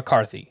not named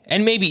McCarthy,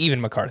 and maybe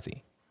even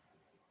McCarthy.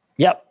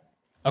 Yep.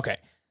 Okay.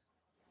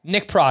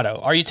 Nick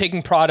Pratto. Are you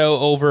taking Pratto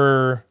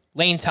over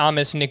Lane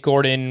Thomas, Nick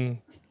Gordon,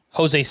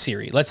 Jose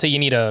Siri? Let's say you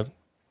need an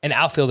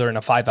outfielder in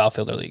a 5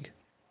 outfielder league.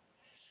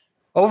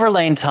 Over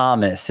Lane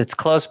Thomas. It's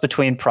close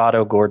between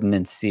Pratto, Gordon,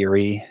 and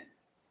Siri.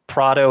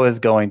 Pratto is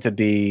going to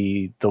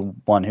be the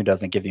one who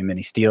doesn't give you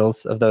many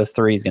steals of those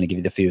 3. He's going to give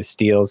you the fewest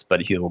steals,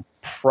 but he'll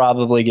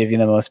probably give you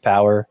the most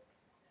power,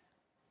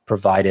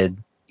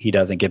 provided he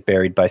doesn't get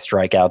buried by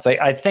strikeouts.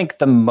 I think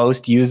the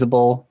most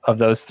usable of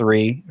those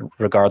 3,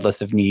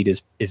 regardless of need,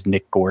 is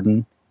Nick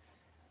Gordon.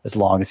 As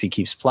long as he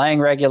keeps playing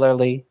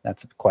regularly,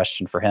 that's a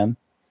question for him.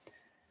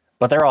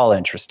 But they're all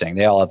interesting.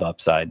 They all have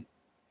upside.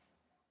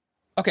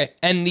 Okay,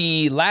 and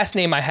the last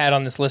name I had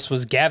on this list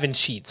was Gavin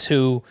Sheets,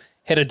 who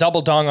hit a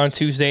double dong on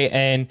Tuesday,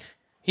 and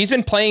he's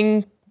been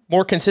playing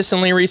more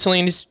consistently recently,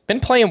 and he's been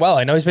playing well.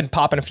 I know he's been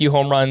popping a few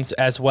home runs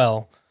as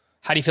well.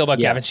 How do you feel about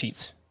Gavin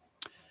Sheets?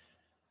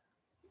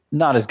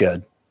 Not as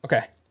good.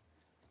 Okay.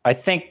 I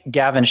think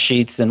Gavin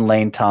Sheets and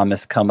Lane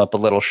Thomas come up a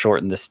little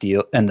short in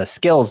the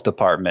skills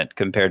department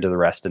compared to the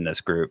rest in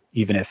this group,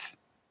 even if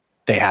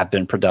they have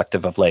been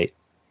productive of late.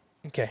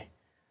 Okay.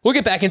 We'll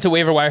get back into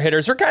waiver wire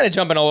hitters. We're kind of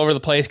jumping all over the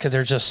place because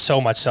there's just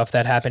so much stuff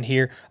that happened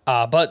here.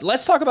 But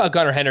let's talk about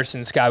Gunnar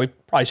Henderson, Scott. We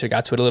probably should have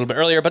got to it a little bit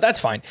earlier, but that's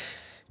fine.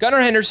 Gunnar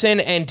Henderson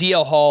and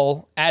DL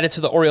Hall added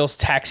to the Orioles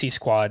taxi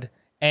squad,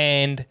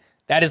 and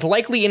that is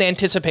likely in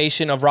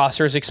anticipation of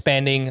rosters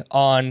expanding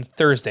on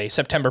Thursday,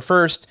 September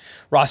 1st.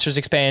 Rosters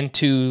expand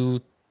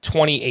to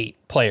 28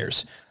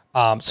 players.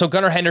 So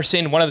Gunnar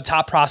Henderson, one of the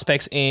top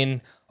prospects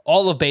in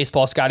all of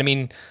baseball, Scott. I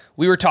mean,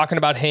 we were talking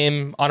about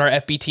him on our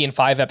FBT in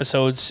 5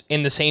 episodes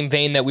in the same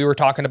vein that we were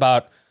talking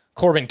about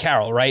Corbin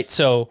Carroll, right?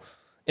 So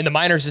in the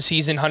minors this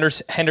season,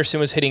 Henderson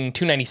was hitting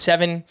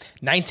 .297,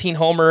 19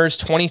 homers,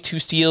 22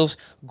 steals,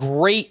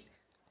 great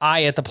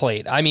eye at the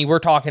plate. I mean, we're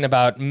talking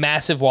about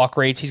massive walk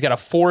rates. He's got a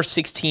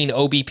 .416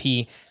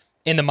 OBP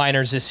in the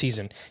minors this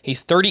season.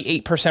 He's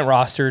 38%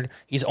 rostered.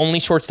 He's only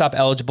shortstop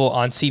eligible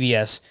on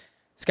CBS.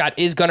 Scott,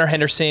 is Gunnar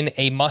Henderson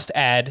a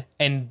must-add,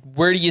 and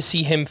where do you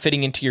see him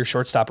fitting into your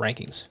shortstop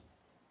rankings?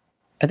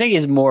 I think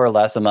he's more or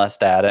less a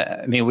must-add.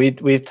 I mean,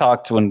 we've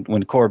talked when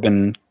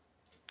Corbin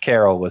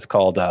Carroll was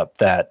called up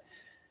that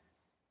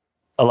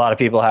a lot of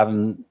people have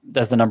him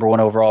as the number 1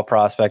 overall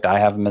prospect. I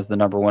have him as the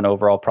number 1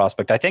 overall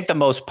prospect. I think the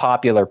most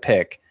popular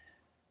pick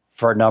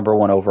for number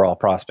 1 overall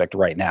prospect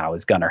right now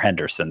is Gunnar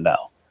Henderson,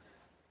 though.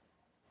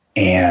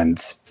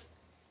 And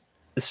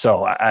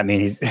so, I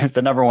mean, if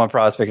the number 1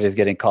 prospect is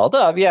getting called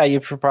up, yeah,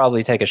 you should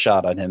probably take a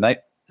shot on him.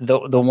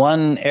 The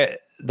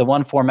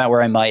one format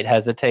where I might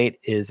hesitate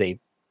is a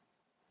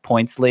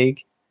points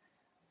league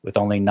with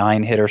only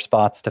 9 hitter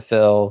spots to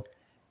fill,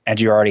 and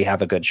you already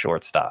have a good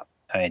shortstop.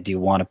 I mean, do you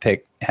want to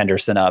pick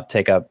Henderson up,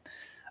 take a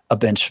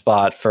bench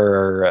spot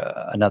for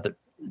another,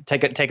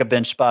 take a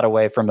bench spot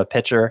away from a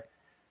pitcher?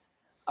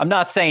 I'm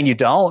not saying you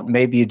don't,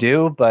 maybe you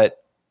do,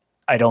 but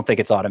I don't think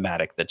it's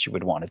automatic that you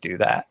would want to do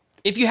that.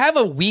 If you have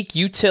a weak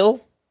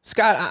util,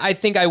 Scott, I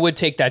think I would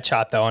take that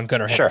shot, though, on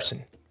Gunnar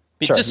Henderson.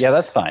 Sure. Yeah,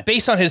 that's fine.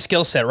 Based on his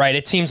skill set, right?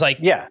 It seems like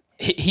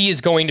he is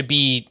going to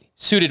be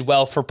suited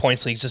well for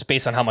points leagues just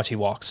based on how much he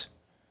walks.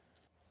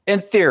 In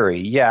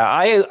theory, yeah.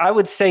 I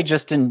would say,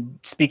 just in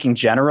speaking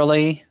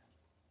generally,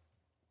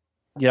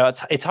 you know,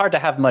 it's hard to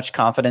have much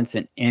confidence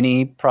in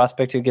any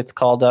prospect who gets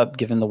called up,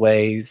 given the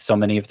way so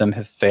many of them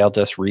have failed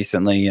us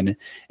recently. And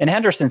in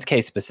Henderson's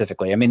case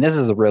specifically, I mean, this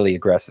is a really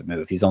aggressive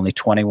move. He's only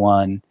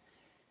 21.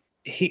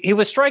 He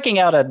was striking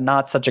out at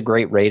not such a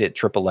great rate at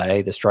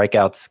AAA. The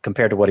strikeouts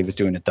compared to what he was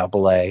doing at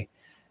AA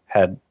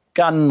had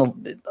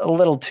gotten a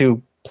little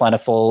too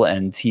plentiful,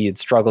 and he had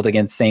struggled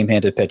against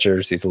same-handed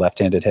pitchers. He's a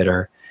left-handed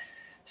hitter.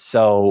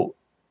 So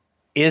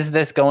is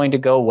this going to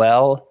go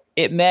well?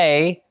 It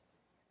may.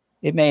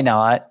 It may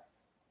not.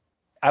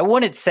 I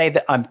wouldn't say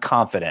that I'm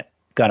confident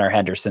Gunnar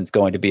Henderson's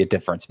going to be a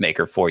difference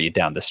maker for you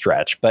down the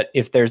stretch. But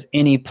if there's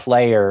any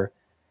player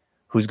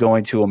who's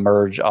going to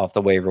emerge off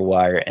the waiver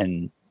wire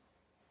and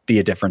be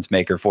a difference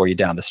maker for you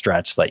down the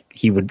stretch, like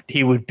he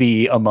would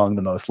be among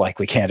the most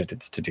likely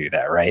candidates to do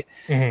that, right?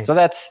 Mm-hmm. So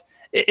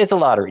it's a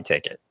lottery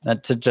ticket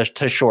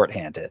to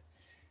shorthand it.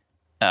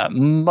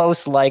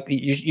 Most likely,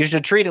 you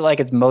should treat it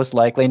like it's most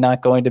likely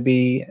not going to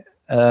be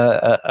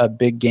a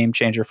big game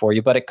changer for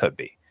you, but it could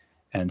be.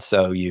 And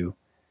so you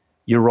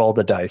roll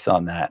the dice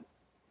on that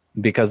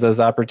because those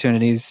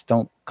opportunities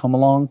don't come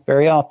along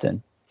very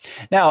often.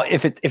 Now,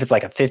 if it's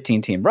like a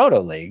 15-team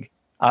roto league,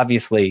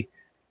 obviously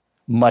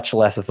much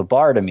less of a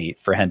bar to meet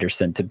for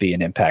Henderson to be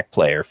an impact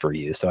player for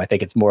you. So I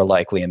think it's more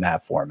likely in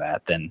that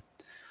format than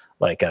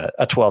like a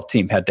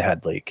 12-team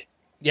head-to-head league.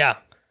 Yeah.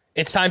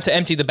 It's time to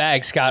empty the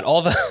bag, Scott.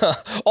 All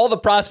the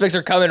prospects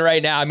are coming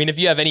right now. I mean, if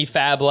you have any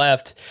fab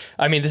left,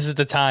 I mean, this is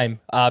the time.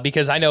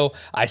 Because I know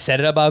I said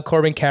it about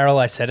Corbin Carroll,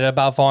 I said it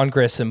about Vaughn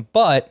Grissom,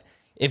 but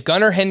if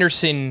Gunnar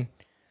Henderson,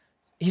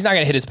 he's not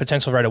going to hit his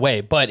potential right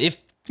away, but if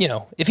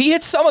he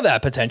hits some of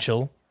that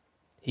potential,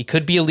 he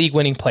could be a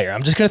league-winning player.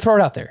 I'm just going to throw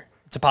it out there.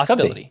 It's a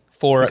possibility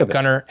for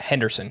Gunnar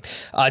Henderson.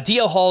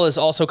 DL Hall is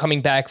also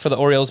coming back for the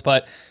Orioles,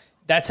 but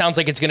that sounds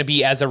like it's going to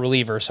be as a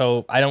reliever.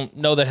 So I don't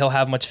know that he'll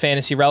have much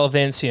fantasy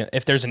relevance. You know,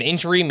 if there's an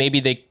injury, maybe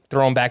they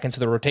throw him back into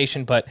the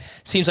rotation, but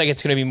seems like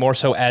it's going to be more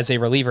so as a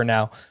reliever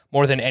now,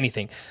 more than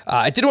anything.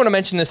 I did want to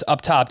mention this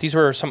up top. These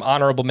were some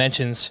honorable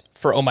mentions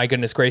for, oh my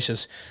goodness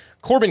gracious.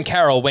 Corbin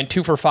Carroll went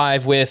 2 for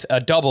 5 with a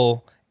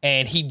double,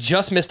 and he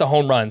just missed a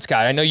home run,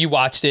 Scott. I know you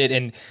watched it,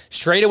 and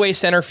straight away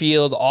center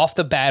field, off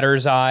the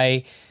batter's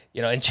eye.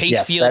 You know, in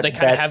Chase Field, they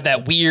kind of have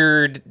that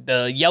weird,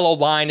 the yellow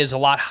line is a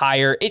lot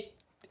higher.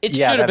 It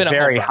should have been a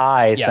very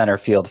high center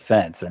field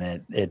fence,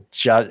 and it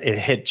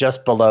hit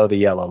just below the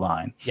yellow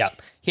line. Yeah.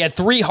 He had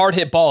 3 hard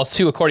hit balls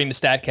too, according to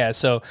StatCast.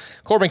 So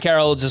Corbin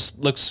Carroll just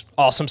looks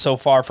awesome so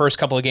far. First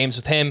couple of games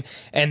with him.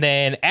 And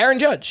then Aaron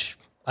Judge,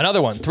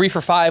 another one, 3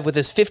 for 5 with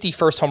his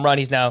 51st home run.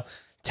 He's now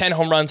 10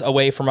 home runs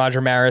away from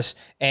Roger Maris,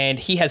 and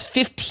he has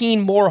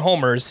 15 more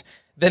homers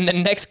than the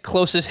next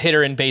closest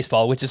hitter in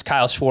baseball, which is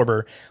Kyle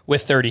Schwarber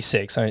with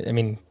 36. I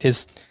mean,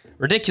 his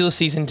ridiculous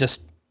season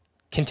just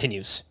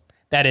continues.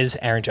 That is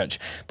Aaron Judge.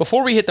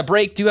 Before we hit the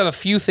break, do have a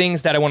few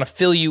things that I want to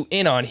fill you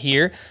in on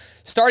here.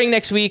 Starting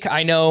next week,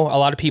 I know a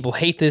lot of people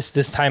hate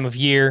this time of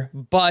year,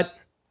 but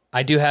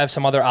I do have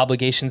some other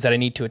obligations that I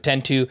need to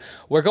attend to.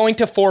 We're going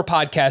to 4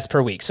 podcasts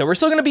per week. So we're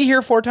still going to be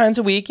here 4 times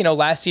a week.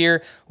 Last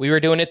year we were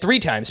doing it 3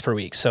 times per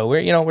week. So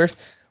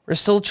we're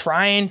still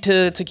trying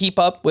to keep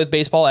up with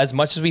baseball as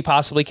much as we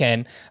possibly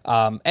can.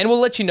 And we'll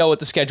let you know what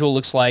the schedule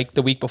looks like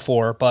the week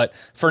before. But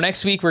for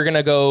next week, we're going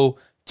to go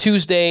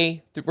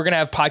Tuesday. We're going to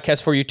have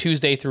podcasts for you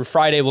Tuesday through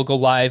Friday. We'll go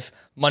live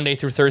Monday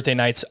through Thursday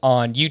nights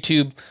on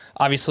YouTube.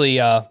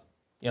 Obviously,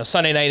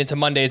 Sunday night into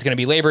Monday is going to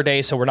be Labor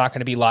Day, so we're not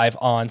going to be live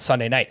on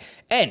Sunday night.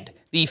 And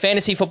the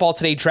Fantasy Football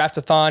Today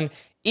Draft-a-thon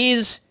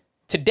is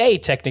today,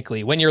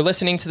 technically. When you're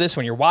listening to this,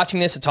 when you're watching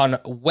this, it's on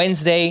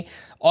Wednesday,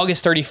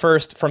 August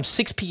 31st from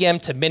 6 p.m.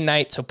 to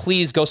midnight. So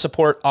please go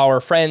support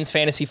our friends,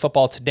 Fantasy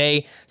Football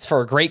Today. It's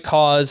for a great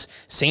cause,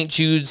 St.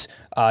 Jude's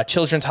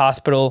Children's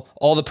Hospital,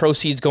 all the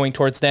proceeds going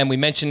towards them. We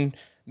mentioned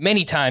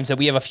many times that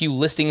we have a few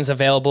listings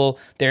available.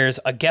 There's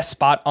a guest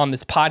spot on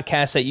this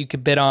podcast that you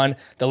could bid on.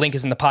 The link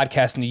is in the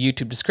podcast in the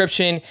YouTube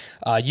description.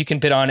 You can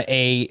bid on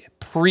a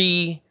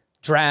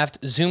pre-draft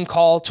Zoom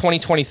call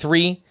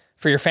 2023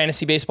 for your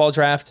fantasy baseball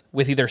draft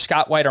with either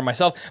Scott White or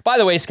myself. By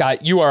the way,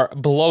 Scott, you are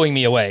blowing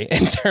me away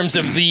in terms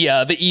of the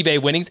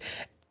eBay winnings.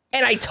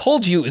 And I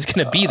told you it was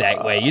going to be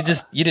that way. You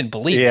didn't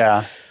believe it.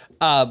 Yeah.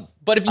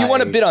 But if you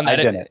want to bid on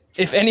that,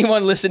 if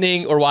anyone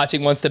listening or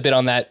watching wants to bid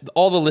on that,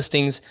 all the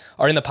listings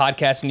are in the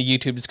podcast in the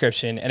YouTube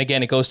description. And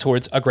again, it goes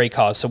towards a great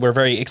cause. So we're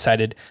very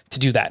excited to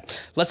do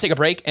that. Let's take a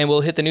break and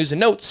we'll hit the news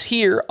and notes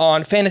here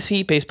on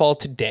Fantasy Baseball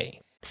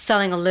Today.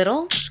 Selling a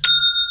little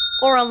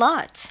or a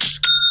lot?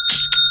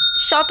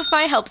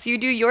 Shopify helps you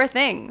do your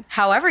thing,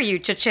 however you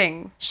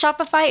cha-ching.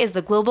 Shopify is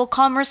the global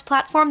commerce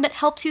platform that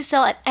helps you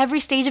sell at every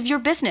stage of your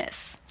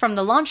business. From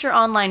the launch your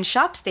online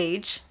shop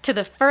stage, to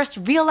the first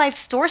real-life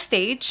store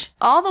stage,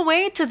 all the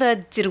way to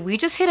the did we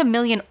just hit 1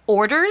 million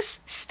orders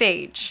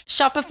stage.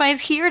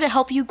 Shopify's here to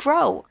help you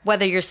grow.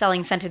 Whether you're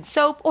selling scented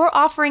soap or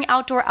offering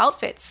outdoor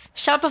outfits,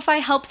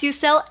 Shopify helps you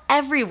sell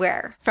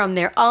everywhere. From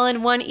their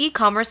all-in-one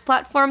e-commerce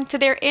platform to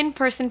their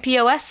in-person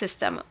POS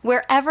system,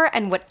 wherever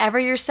and whatever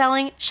you're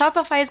selling,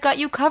 Shopify's got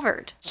you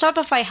covered.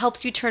 Shopify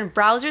helps you turn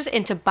browsers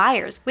into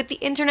buyers with the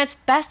internet's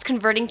best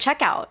converting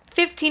checkout.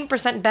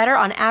 15% better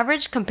on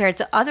average compared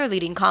to other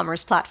leading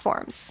commerce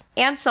platforms.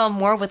 And sell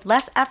more with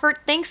less effort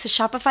thanks to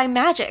Shopify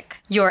Magic,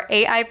 your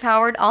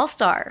AI-powered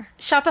all-star.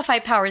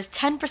 Shopify powers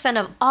 10%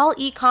 of all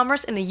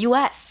e-commerce in the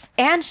US.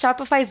 And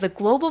Shopify is the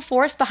global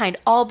force behind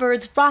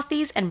Allbirds,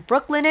 Rothy's, and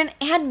Brooklinen,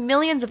 and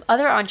millions of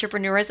other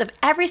entrepreneurs of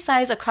every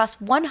size across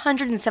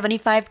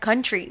 175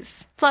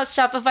 countries. Plus,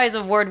 Shopify's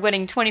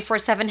award-winning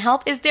 24/7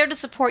 help is there to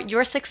support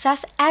your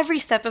success every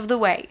step of the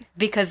way.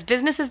 Because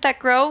businesses that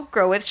grow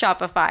with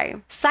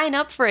Shopify. Sign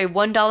up for a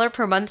 $1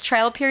 per month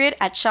trial period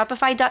at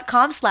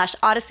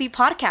shopify.com/Odyssey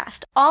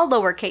Podcast, all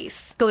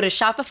lowercase. Go to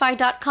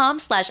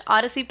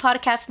shopify.com/Odyssey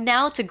Podcast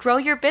now to grow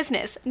your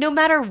business, no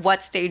matter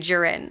what stage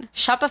you're in.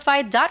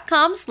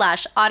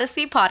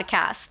 Shopify.com/Odyssey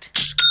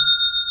Podcast.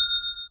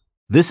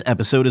 This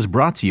episode is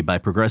brought to you by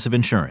Progressive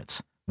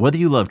Insurance. Whether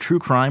you love true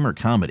crime or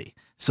comedy,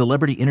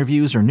 celebrity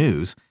interviews or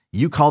news,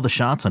 you call the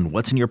shots on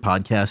what's in your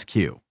podcast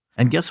queue.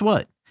 And guess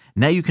what?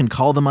 Now you can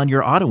call them on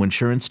your auto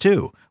insurance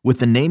too with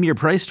the Name Your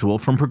Price tool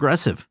from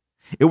Progressive.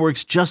 It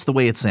works just the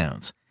way it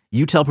sounds.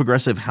 You tell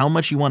Progressive how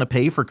much you want to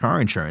pay for car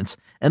insurance,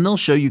 and they'll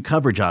show you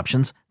coverage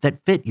options that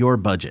fit your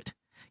budget.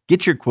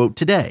 Get your quote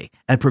today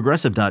at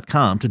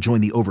Progressive.com to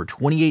join the over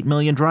 28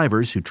 million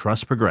drivers who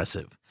trust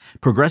Progressive.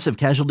 Progressive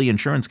Casualty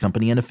Insurance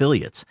Company and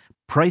Affiliates.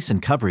 Price and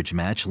coverage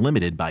match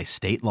limited by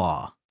state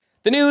law.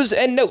 The news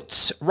and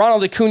notes.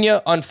 Ronald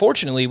Acuna,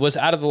 unfortunately, was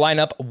out of the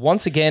lineup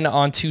once again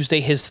on Tuesday,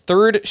 his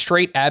 3rd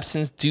straight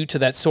absence due to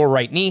that sore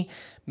right knee.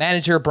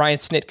 Manager Brian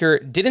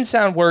Snitker didn't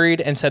sound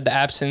worried and said the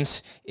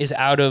absence is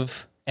out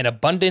of an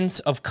abundance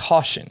of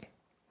caution.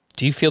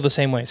 Do you feel the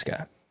same way,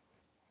 Scott?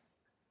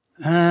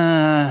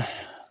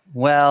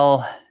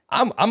 Well,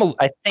 I'm a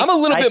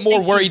little bit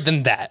more worried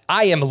than that.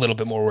 I am a little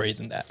bit more worried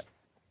than that.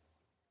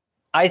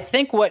 I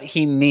think what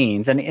he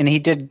means, and he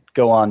did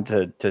go on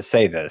to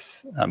say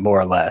this more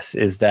or less,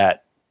 is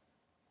that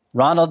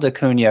Ronald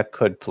Acuna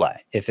could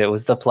play. If it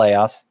was the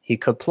playoffs, he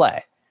could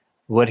play.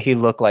 Would he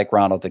look like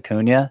Ronald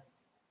Acuna?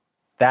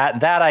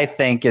 That I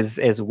think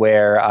is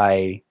where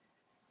I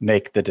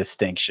make the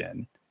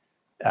distinction,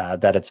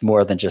 that it's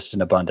more than just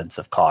an abundance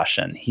of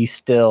caution. He's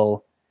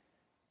still,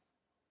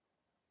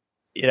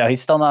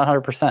 he's still not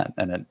 100%,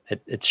 and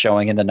it's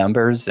showing in the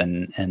numbers,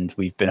 and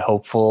we've been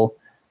hopeful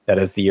that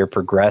as the year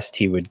progressed,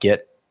 he would be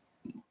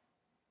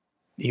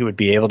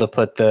able to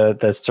put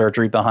the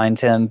surgery behind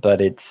him, but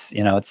it's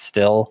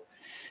still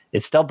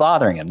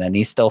bothering him, and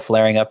he's still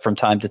flaring up from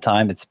time to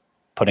time. It's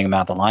putting him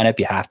out of the lineup.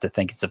 You have to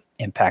think it's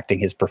impacting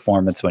his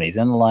performance when he's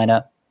in the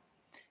lineup.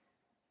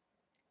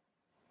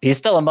 He's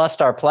still a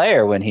must-start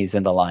player when he's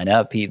in the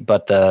lineup,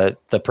 but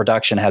the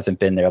production hasn't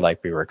been there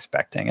like we were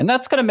expecting. And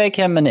that's going to make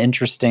him an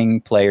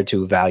interesting player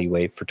to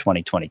evaluate for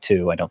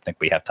 2022. I don't think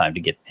we have time to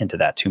get into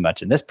that too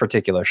much in this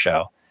particular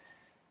show.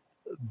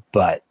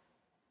 but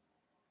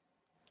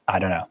I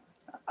don't know.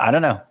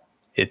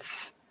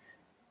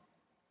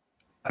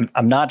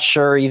 I'm not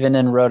sure even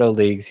in roto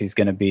leagues he's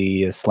going to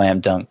be a slam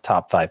dunk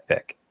top 5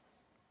 pick.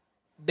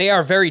 They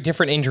are very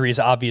different injuries,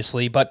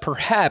 obviously, but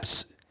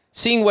perhaps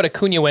seeing what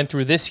Acuna went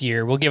through this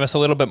year will give us a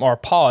little bit more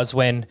pause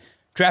when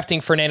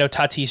drafting Fernando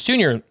Tatis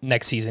Jr.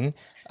 next season.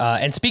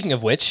 And speaking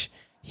of which,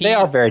 they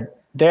are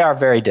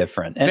very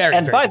different.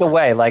 And by the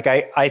way, like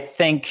I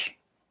think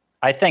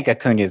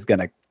Acuna is going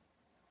to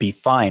be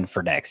fine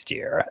for next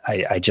year.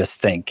 I just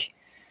think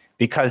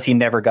because he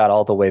never got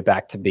all the way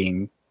back to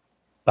being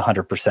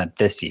 100%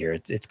 this year,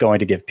 it's going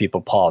to give people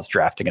pause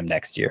drafting him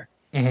next year.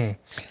 Mm-hmm.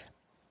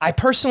 I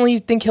personally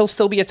think he'll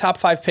still be a top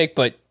 5 pick,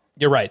 but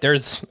you're right.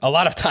 There's a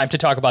lot of time to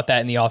talk about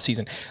that in the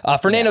offseason.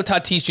 Fernando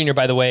Tatis Jr.,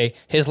 by the way,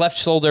 his left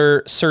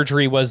shoulder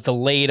surgery was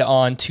delayed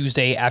on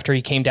Tuesday after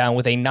he came down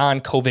with a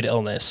non-COVID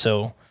illness.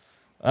 So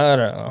I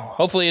don't know.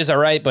 Hopefully he's all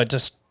right, but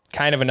just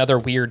kind of another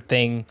weird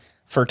thing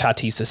for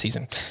Tatis this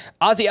season.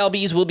 Ozzy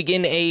Albies will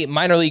begin a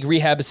minor league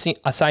rehab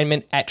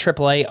assignment at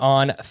AAA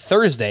on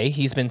Thursday.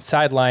 He's been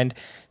sidelined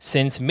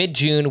since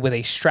mid-June with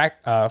a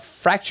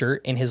fracture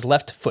in his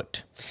left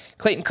foot.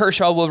 Clayton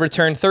Kershaw will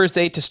return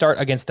Thursday to start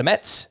against the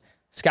Mets.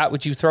 Scott,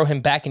 would you throw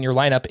him back in your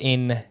lineup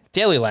in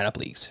daily lineup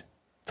leagues?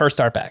 First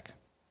start back.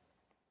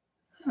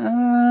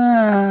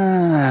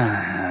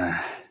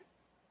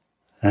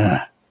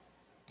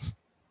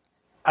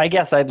 I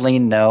guess I'd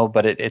lean no,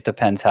 but it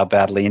depends how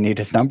badly you need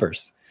his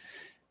numbers.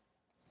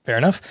 Fair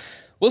enough.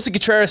 Wilson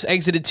Contreras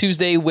exited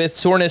Tuesday with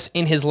soreness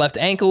in his left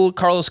ankle.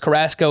 Carlos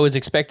Carrasco is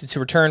expected to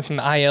return from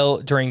the IL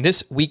during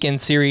this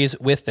weekend series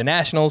with the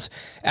Nationals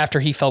after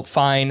he felt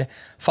fine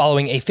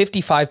following a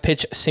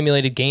 55-pitch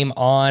simulated game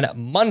on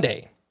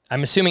Monday.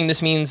 I'm assuming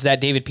this means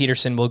that David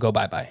Peterson will go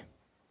bye-bye.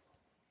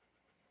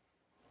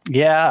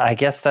 Yeah, I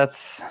guess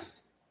that's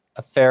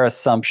a fair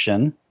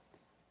assumption.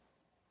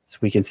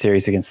 This weekend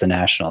series against the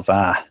Nationals.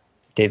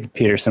 David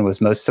Peterson was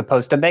most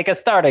supposed to make a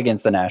start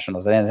against the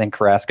Nationals. I didn't think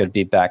Carrasco would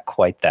be back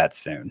quite that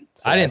soon.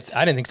 So I didn't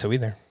think so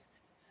either.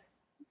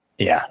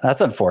 Yeah,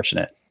 that's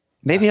unfortunate.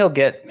 Maybe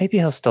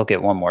he'll still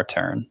get one more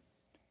turn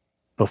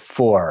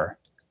before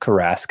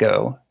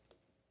Carrasco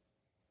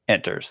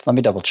enters. Let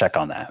me double check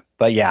on that.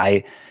 But yeah,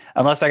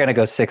 unless they're going to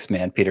go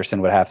 6-man,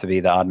 Peterson would have to be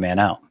the odd man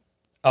out.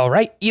 All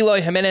right.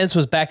 Eloy Jimenez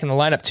was back in the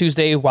lineup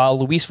Tuesday while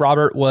Luis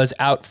Robert was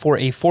out for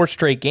a 4th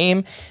straight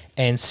game.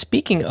 And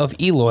speaking of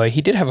Eloy,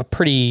 he did have a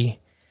pretty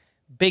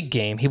big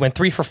game. He went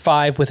 3 for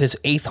 5 with his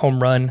 8th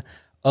home run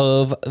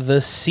of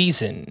the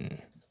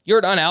season.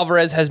 Yordan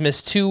Alvarez has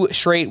missed 2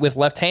 straight with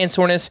left hand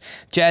soreness.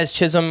 Jazz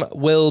Chisholm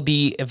will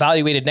be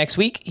evaluated next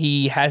week.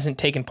 He hasn't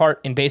taken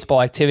part in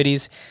baseball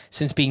activities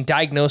since being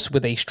diagnosed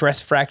with a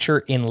stress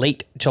fracture in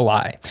late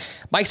July.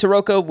 Mike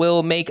Soroka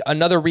will make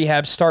another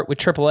rehab start with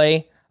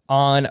AAA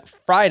on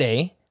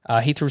Friday.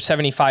 He threw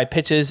 75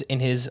 pitches in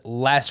his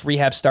last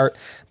rehab start,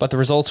 but the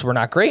results were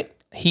not great.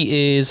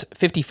 He is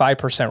 55%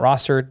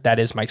 rostered. That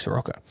is Mike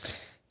Soroka.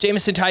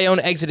 Jameson Taillon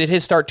exited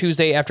his start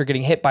Tuesday after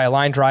getting hit by a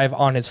line drive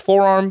on his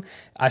forearm.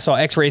 I saw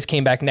x-rays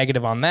came back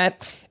negative on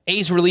that.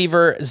 A's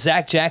reliever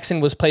Zach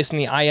Jackson was placed in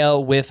the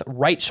IL with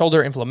right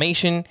shoulder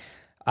inflammation.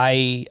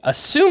 I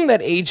assume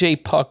that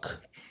AJ Puk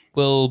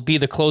will be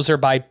the closer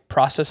by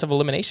process of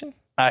elimination.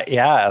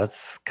 Yeah,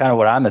 that's kind of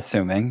what I'm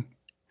assuming.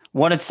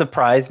 Wouldn't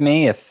surprise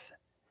me if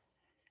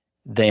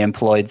they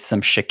employed some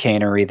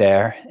chicanery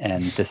there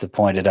and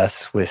disappointed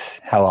us with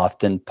how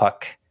often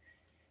Puk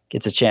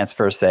gets a chance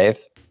for a save.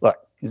 Look,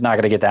 he's not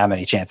going to get that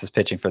many chances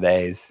pitching for the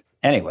A's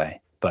anyway.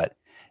 But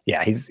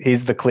yeah,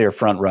 he's the clear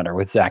front runner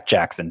with Zach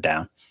Jackson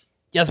down.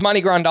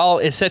 Yasmani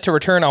Grandal is set to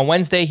return on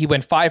Wednesday. He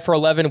went 5 for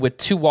 11 with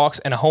 2 walks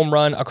and a home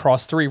run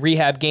across 3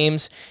 rehab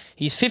games.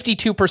 He's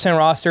 52%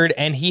 rostered,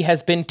 and he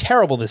has been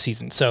terrible this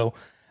season. So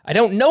I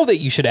don't know that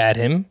you should add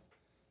him.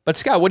 But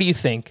Scott, what do you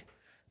think?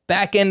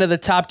 Back end of the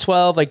top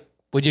 12, like,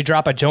 would you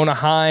drop a Jonah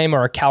Heim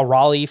or a Cal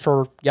Raleigh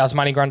for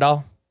Yasmani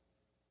Grandal?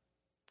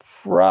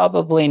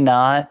 Probably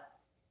not.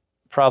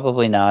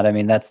 I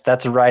mean,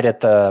 that's right at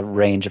the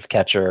range of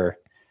catcher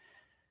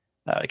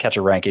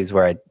rankings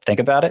where I think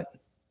about it,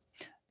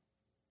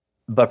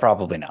 but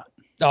probably not.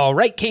 All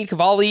right, Cade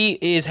Cavalli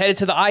is headed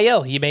to the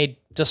IL. He made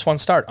just 1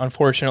 start,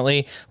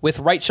 unfortunately, with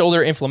right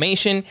shoulder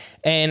inflammation,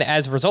 and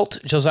as a result,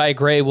 Josiah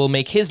Gray will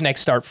make his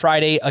next start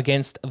Friday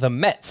against the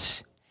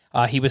Mets.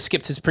 He was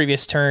skipped his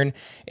previous turn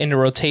into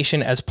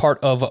rotation as part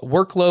of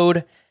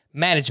workload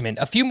management.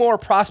 A few more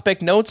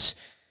prospect notes.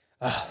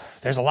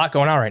 There's a lot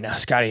going on right now,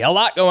 Scotty. A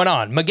lot going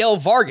on. Miguel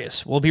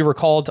Vargas will be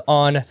recalled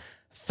on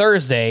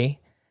Thursday.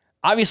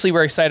 Obviously,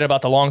 we're excited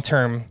about the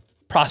long-term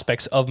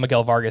prospects of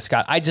Miguel Vargas,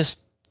 Scott. I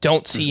just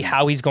don't see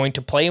how he's going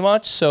to play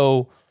much.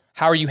 So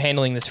how are you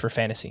handling this for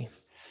fantasy?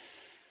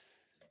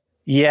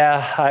 Yeah,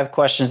 I have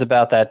questions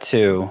about that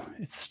too.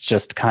 It's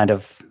just kind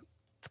of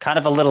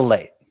a little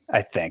late,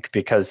 I think,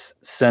 because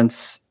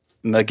since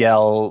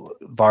Miguel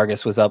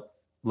Vargas was up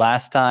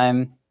last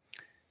time,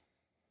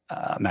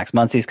 Max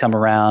Muncy's come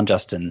around,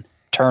 Justin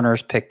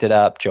Turner's picked it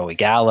up, Joey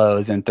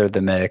Gallo's entered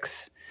the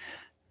mix.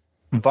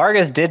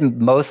 Vargas did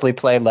mostly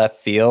play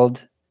left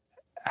field.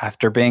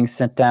 after being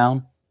sent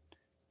down.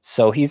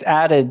 So he's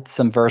added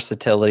some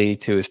versatility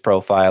to his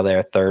profile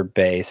there. Third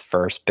base,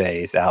 first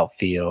base,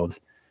 outfield.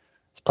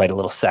 He's played a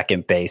little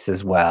second base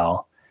as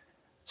well.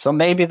 So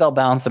maybe they'll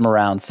bounce him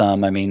around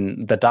some. I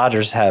mean, the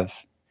Dodgers have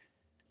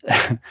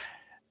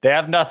they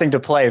have nothing to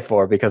play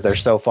for because they're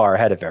so far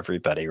ahead of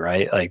everybody,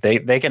 right? Like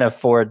they can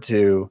afford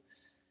to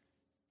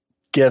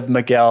give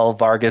Miguel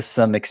Vargas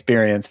some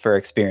experience for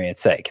experience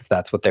sake, if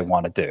that's what they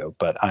want to do.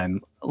 But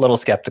I'm a little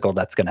skeptical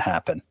that's going to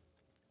happen.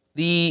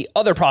 The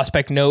other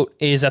prospect note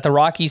is that the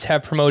Rockies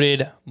have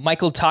promoted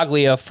Michael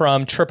Toglia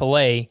from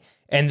AAA,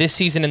 and this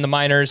season in the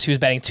minors, he was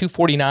batting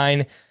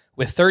 .249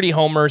 with 30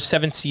 homers,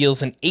 7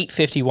 steals, and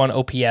 .851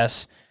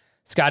 OPS.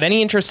 Scott,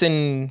 any interest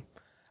in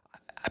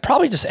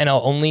probably just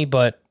NL only,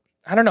 but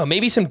I don't know,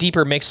 maybe some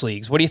deeper mixed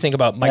leagues? What do you think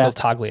about Michael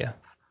Toglia?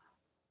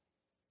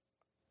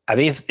 I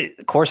mean,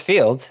 Coors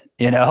Field,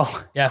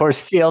 Coors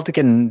Field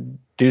can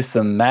do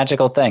some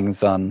magical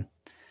things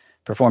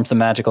perform some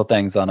magical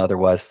things on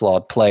otherwise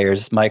flawed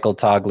players. Michael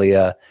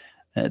Toglia,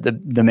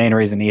 the main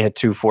reason he hit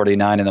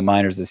 .249 in the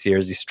minors this year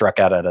is he struck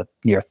out at a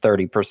near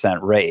 30%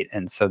 rate.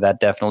 And so that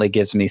definitely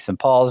gives me some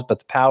pause, but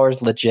the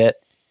power's legit.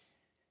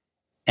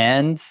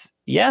 And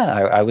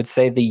I would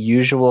say the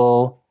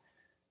usual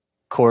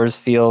Coors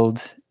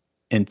Field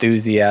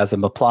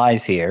enthusiasm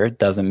applies here. It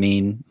doesn't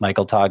mean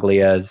Michael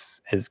Toglia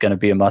is going to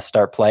be a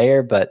must-start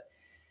player, but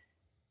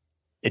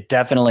it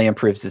definitely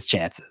improves his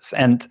chances.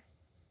 And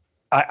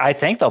I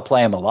think they'll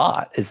play him a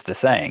lot, is the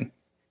thing.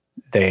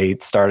 They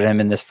started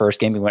him in this first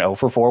game. He went 0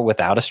 for 4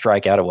 without a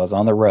strikeout. It was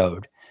on the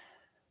road.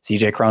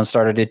 CJ Cron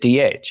started at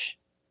DH,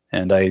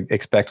 and I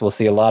expect we'll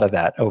see a lot of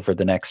that over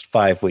the next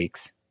 5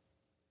 weeks.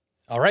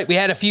 All right, we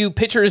had a few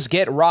pitchers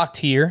get rocked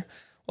here.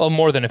 Well,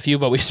 more than a few,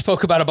 but we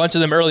spoke about a bunch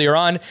of them earlier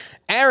on.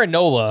 Aaron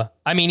Nola,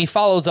 I mean, he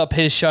follows up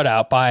his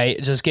shutout by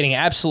just getting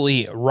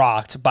absolutely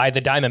rocked by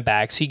the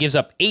Diamondbacks. He gives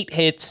up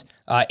 8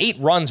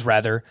 runs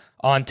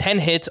on 10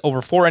 hits over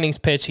 4 innings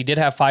pitched. He did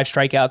have 5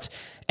 strikeouts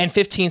and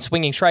 15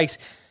 swinging strikes.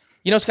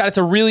 Scott, it's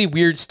a really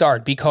weird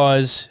start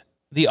because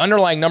the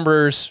underlying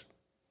numbers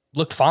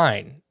look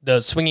fine. The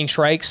swinging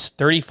strikes,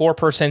 34%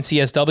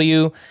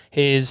 CSW.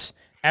 His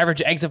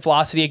average exit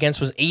velocity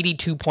against was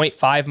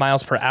 82.5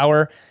 miles per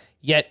hour.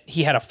 Yet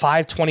he had a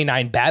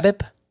 .529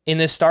 BABIP in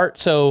this start.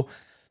 So,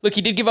 look,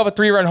 he did give up a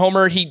 3-run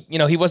homer. He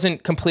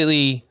wasn't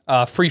completely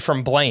free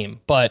from blame,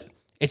 but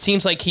it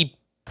seems like he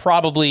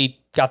probably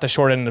got the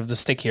short end of the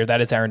stick here.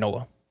 That is Aaron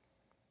Nola.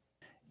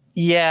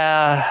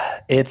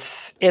 Yeah,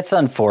 it's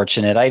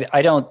unfortunate.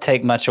 I don't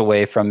take much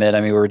away from it. I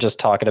mean, we were just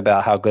talking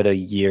about how good a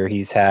year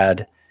he's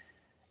had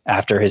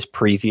after his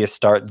previous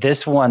start.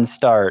 This one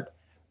start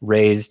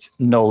raised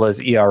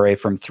Nola's ERA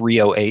from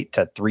 3.08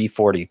 to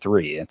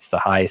 3.43. It's the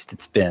highest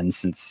it's been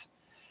since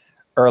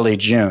early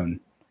June.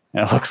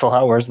 And it looks a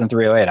lot worse than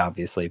 3.08,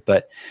 obviously,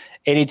 but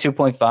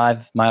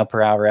 82.5 mile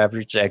per hour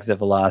average exit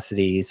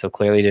velocity. So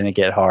clearly didn't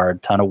get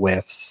hard, ton of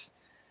whiffs.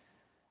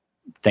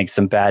 Think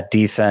some bad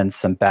defense,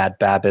 some bad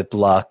BABIP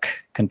luck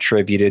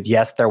contributed.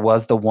 Yes, there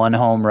was the 1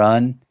 home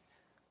run,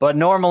 but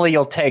normally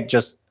you'll take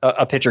just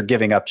a pitcher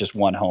giving up just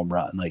 1 home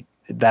run. Like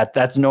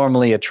that's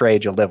normally a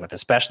trade you'll live with,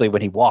 especially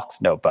when he walks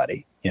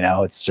nobody.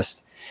 It's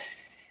just,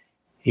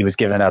 he was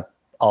giving up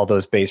all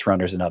those base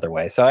runners in other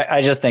ways. So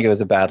I just think it was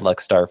a bad luck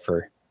start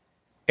for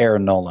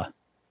Aaron Nola.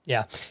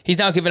 Yeah. He's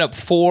now given up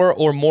 4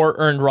 or more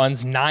earned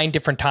runs 9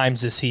 different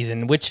times this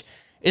season, which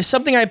is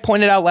something I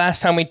pointed out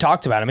last time we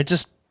talked about him. It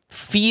just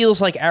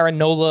feels like Aaron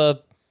Nola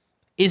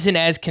isn't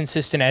as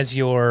consistent as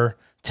your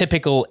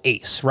typical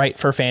ace, right,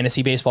 for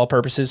fantasy baseball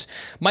purposes.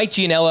 Mike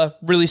Gianella,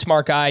 really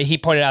smart guy. He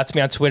pointed out to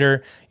me on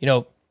Twitter,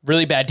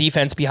 really bad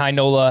defense behind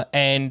Nola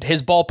and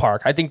his ballpark.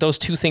 I think those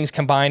two things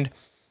combined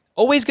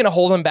always going to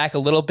hold him back a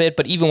little bit,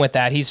 but even with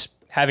that, he's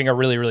having a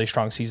really, really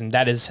strong season.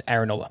 That is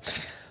Aaron Nola.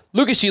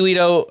 Lucas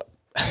Giolito,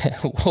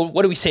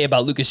 what do we say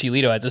about Lucas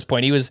Giolito at this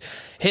point? He was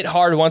hit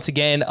hard once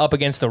again up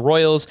against the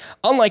Royals.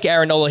 Unlike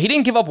Aaron Nola, he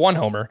didn't give up 1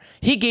 homer.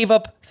 He gave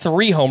up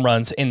 3 home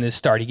runs in this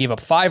start. He gave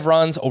up 5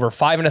 runs over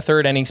 5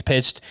 1/3 innings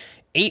pitched,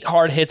 8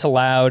 hard hits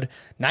allowed,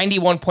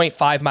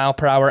 91.5 mile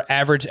per hour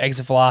average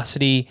exit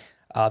velocity.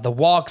 The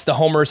walks, the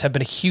homers have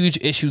been a huge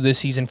issue this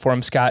season for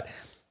him, Scott.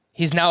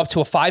 He's now up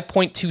to a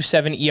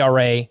 5.27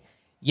 ERA,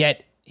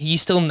 yet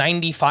he's still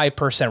 95%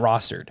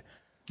 rostered.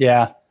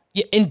 Yeah.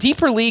 In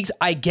deeper leagues,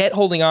 I get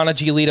holding on to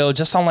Giolito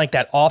just on like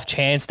that off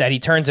chance that he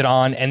turns it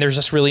on and there's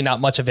just really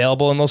not much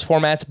available in those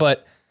formats.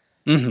 But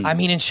I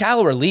mean, in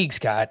shallower leagues,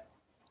 Scott,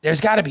 there's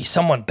got to be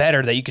someone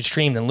better that you could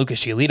stream than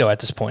Lucas Giolito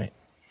at this point.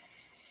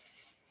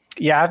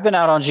 Yeah, I've been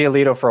out on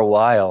Giolito for a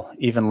while,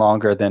 even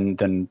longer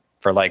than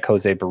for like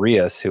Jose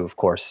Barrios, who of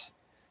course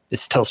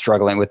is still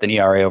struggling with an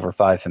ERA over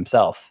 5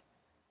 himself.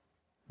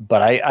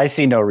 But I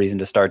see no reason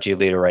to start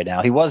Giolito right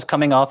now. He was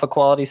coming off a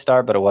quality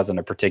start, but it wasn't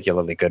a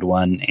particularly good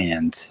one.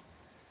 And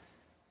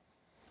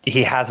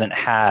he hasn't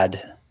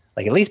had,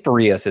 like, at least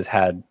Barrios has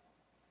had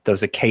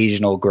those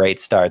occasional great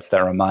starts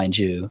that reminds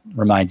you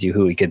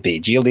who he could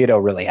be.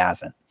 Giolito really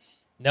hasn't.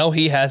 No,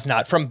 he has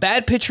not. From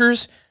bad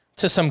pitchers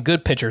to some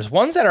good pitchers,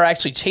 ones that are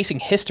actually chasing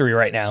history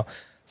right now.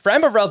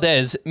 Framber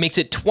Valdez makes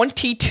it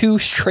 22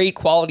 straight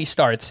quality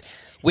starts,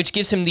 which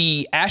gives him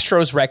the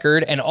Astros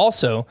record and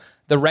also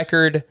the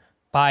record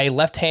by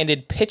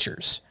left-handed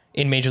pitchers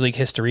in Major League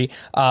history.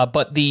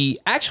 But the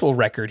actual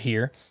record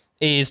here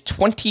is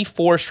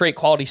 24 straight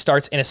quality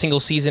starts in a single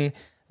season.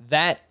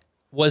 That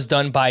was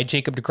done by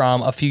Jacob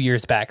deGrom a few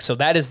years back. So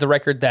that is the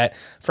record that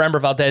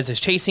Framber Valdez is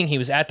chasing. He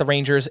was at the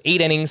Rangers,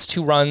 8 innings,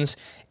 2 runs,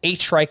 8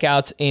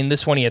 strikeouts. In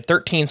this one, he had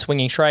 13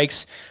 swinging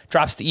strikes,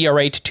 drops the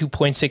ERA to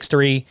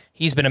 2.63.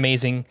 He's been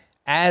amazing,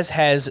 as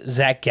has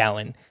Zach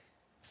Gallen.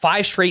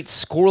 5 straight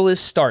scoreless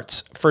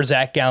starts for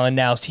Zach Gallen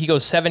now. He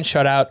goes 7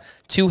 shutout,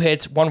 2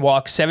 hits, 1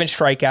 walk, 7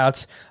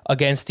 strikeouts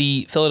against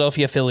the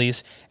Philadelphia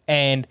Phillies.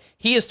 And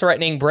he is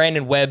threatening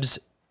Brandon Webb's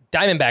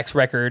Diamondbacks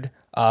record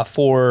of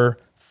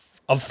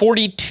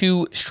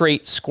 42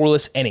 straight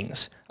scoreless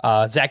innings.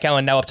 Zach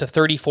Gallen now up to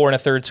 34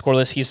 1/3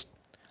 scoreless. He's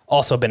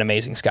also been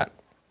amazing, Scott.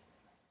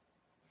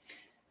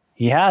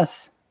 He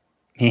has.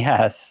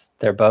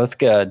 They're both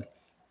good.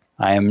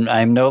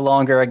 I'm no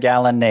longer a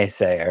Gallen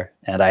naysayer,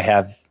 and I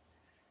have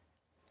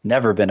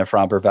never been a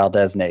Framber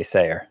Valdez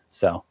naysayer.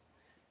 So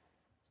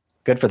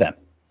good for them.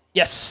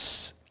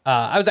 Yes.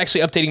 I was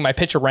actually updating my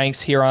pitcher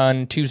ranks here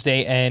on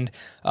Tuesday, and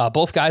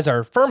both guys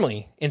are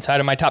firmly inside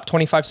of my top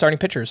 25 starting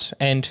pitchers.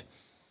 And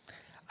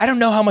I don't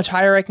know how much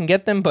higher I can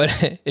get them, but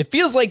it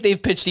feels like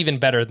they've pitched even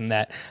better than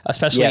that,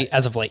 especially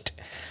as of late.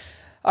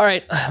 All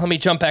right, let me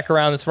jump back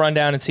around this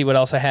rundown and see what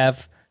else I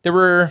have. There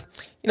were,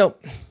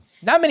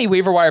 not many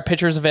waiver wire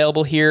pitchers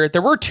available here.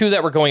 There were 2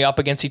 that were going up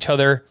against each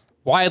other,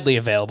 widely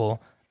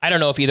available. I don't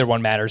know if either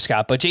one matters,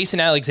 Scott, but Jason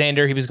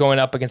Alexander, he was going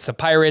up against the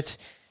Pirates.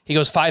 He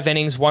goes 5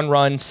 innings, 1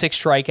 run,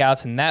 6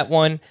 strikeouts in that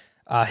one.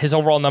 His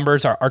overall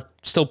numbers are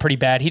still pretty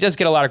bad. He does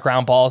get a lot of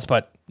ground balls,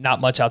 but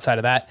not much outside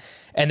of that.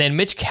 And then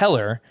Mitch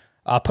Keller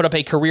put up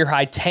a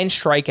career-high 10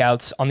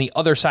 strikeouts on the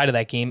other side of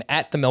that game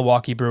at the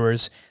Milwaukee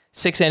Brewers.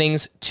 6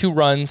 innings, 2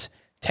 runs,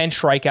 10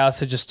 strikeouts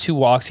to just 2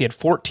 walks. He had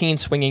 14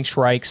 swinging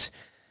strikes.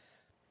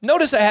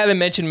 Notice I haven't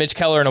mentioned Mitch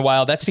Keller in a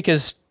while. That's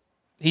because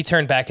he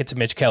turned back into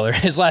Mitch Keller.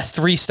 His last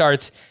 3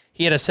 starts,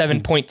 he had a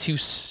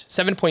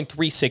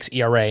 7.36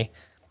 ERA. I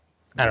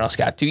don't know,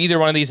 Scott. Do either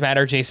one of these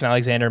matter, Jason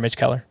Alexander or Mitch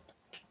Keller?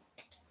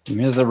 It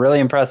was a really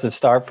impressive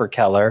start for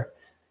Keller,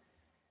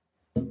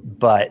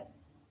 but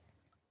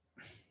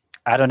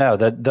I don't know.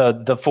 The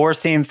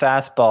 4-seam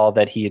fastball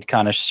that he had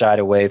kind of shied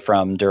away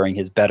from during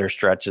his better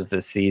stretches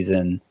this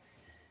season,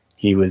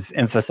 he was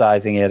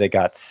emphasizing it. It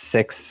got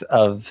 6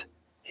 of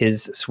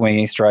his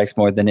swinging strikes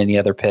more than any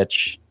other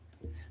pitch.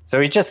 So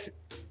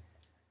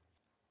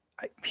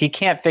he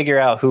can't figure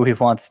out who he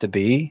wants to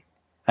be,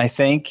 I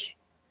think.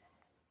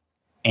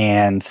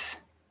 And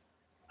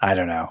I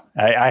don't know.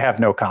 I have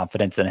no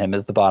confidence in him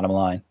is the bottom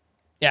line.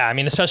 Yeah, I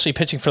mean, especially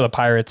pitching for the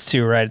Pirates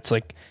too, right? It's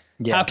like,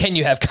 how can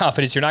you have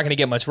confidence? You're not going to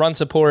get much run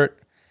support.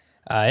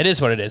 It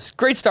is what it is.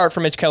 Great start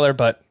for Mitch Keller,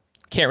 but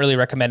can't really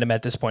recommend him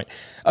at this point.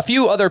 A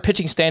few other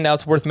pitching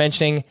standouts worth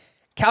mentioning.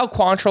 Cal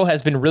Quantrill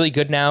has been really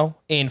good now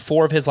in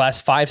 4 of his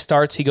last 5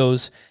 starts. He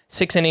goes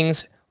 6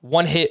 innings,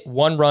 1 hit,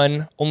 1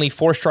 run, only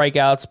 4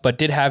 strikeouts, but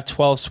did have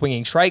 12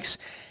 swinging strikes.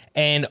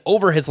 And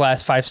over his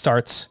last 5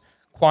 starts,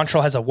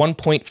 Quantrill has a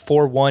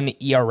 1.41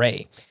 ERA.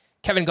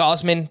 Kevin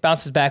Gausman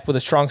bounces back with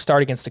a strong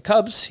start against the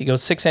Cubs. He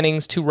goes 6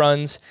 innings, 2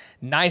 runs,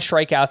 9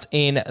 strikeouts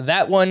in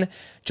that one.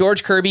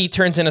 George Kirby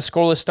turns in a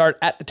scoreless start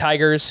at the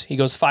Tigers. He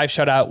goes 5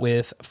 shutout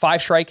with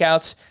 5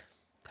 strikeouts.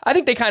 I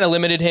think they kind of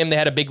limited him. They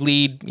had a big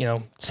lead,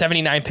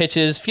 79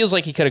 pitches. Feels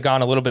like he could have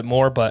gone a little bit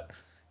more, but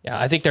yeah,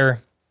 I think they're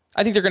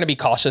going to be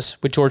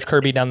cautious with George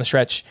Kirby down the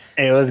stretch.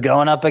 It was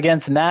going up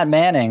against Matt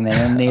Manning. They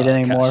didn't need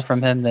any more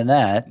from him than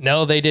that.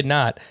 No, they did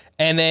not.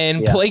 And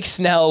then Blake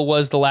Snell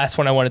was the last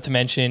one I wanted to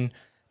mention.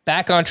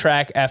 Back on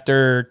track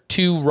after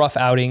 2 rough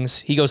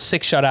outings. He goes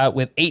 6 shutout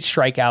with 8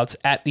 strikeouts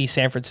at the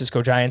San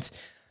Francisco Giants.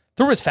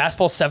 Threw his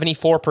fastball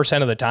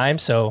 74% of the time,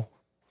 so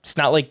it's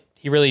not like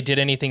he really did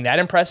anything that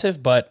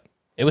impressive, but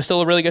it was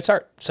still a really good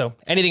start. So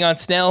anything on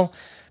Snell,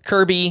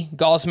 Kirby,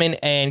 Gausman,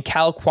 and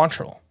Cal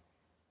Quantrill?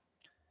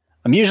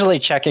 I'm usually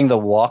checking the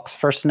walks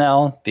for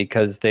Snell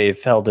because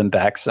they've held him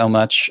back so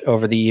much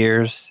over the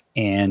years,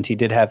 and he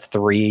did have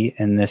 3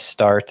 in this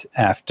start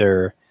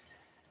after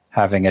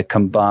having a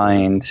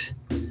combined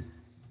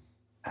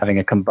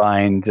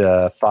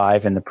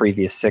 5 in the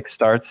previous 6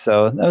 starts.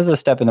 So that was a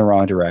step in the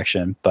wrong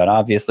direction, but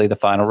obviously the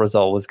final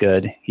result was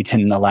good. He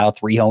didn't allow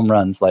 3 home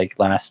runs like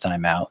last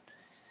time out.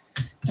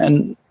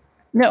 And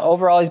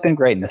overall he's been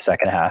great in the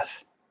second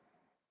half.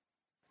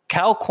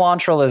 Cal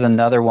Quantrill is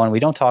another one.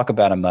 We don't talk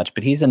about him much,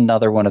 but he's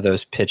another one of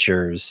those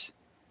pitchers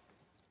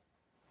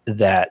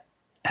that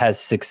has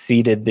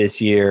succeeded this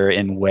year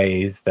in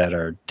ways that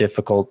are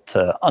difficult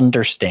to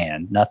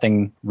understand.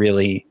 Nothing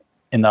really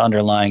in the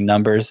underlying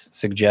numbers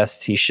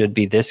suggests he should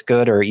be this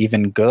good or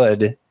even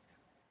good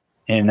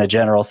in a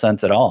general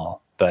sense at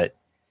all. But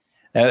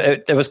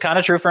it was kind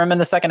of true for him in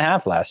the second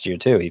half last year,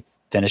 too. He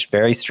finished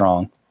very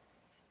strong,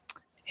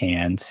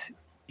 and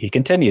he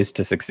continues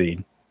to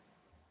succeed.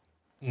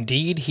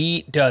 Indeed,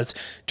 he does.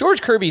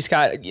 George Kirby,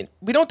 Scott,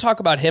 we don't talk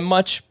about him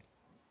much.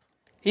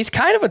 He's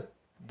kind of a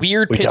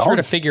weird pitcher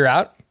to figure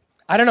out.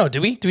 I don't know.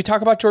 Do we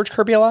talk about George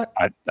Kirby a lot?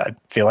 I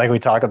feel like we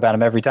talk about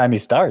him every time he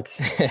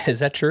starts. Is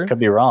that true? Could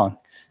be wrong.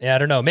 Yeah, I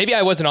don't know. Maybe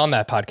I wasn't on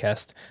that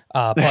podcast,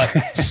 but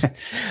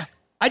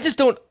I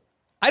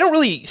don't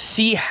really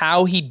see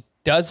how he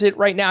does it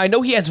right now. I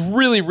know he has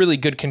really, really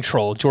good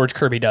control. George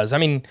Kirby does. I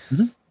mean,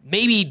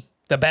 maybe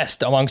the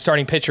best among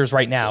starting pitchers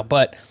right now,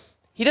 but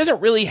he doesn't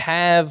really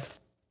have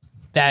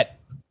that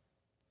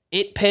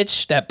it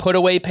pitch, that put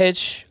away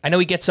pitch. I know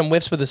he gets some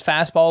whiffs with his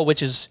fastball,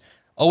 which is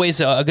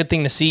always a good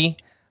thing to see.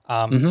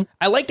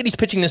 I like that he's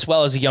pitching this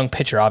well as a young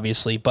pitcher,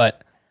 obviously,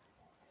 but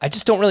I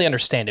just don't really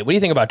understand it. What do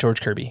you think about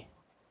George Kirby?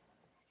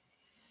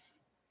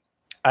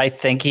 I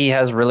think he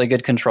has really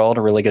good control and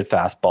a really good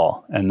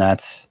fastball, and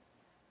that's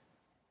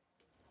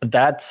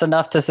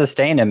enough to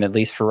sustain him, at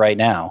least for right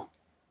now.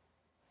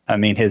 I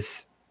mean,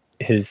 his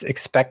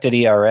expected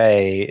ERA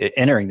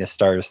entering this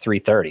start is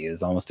 3.30. It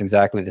was almost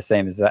exactly the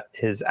same as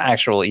his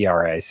actual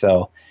ERA.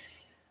 So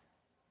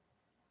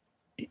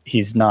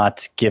he's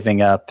not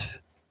giving up.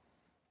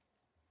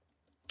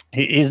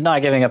 He's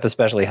not giving up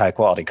especially high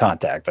quality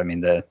contact. I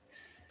mean, the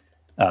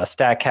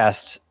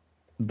StatCast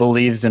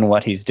believes in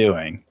what he's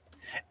doing,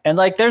 and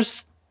like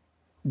there's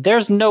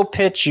no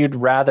pitch you'd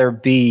rather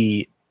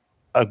be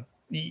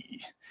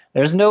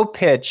there's no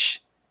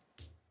pitch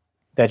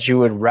that you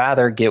would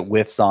rather get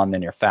whiffs on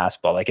than your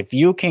fastball. Like if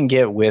you can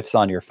get whiffs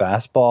on your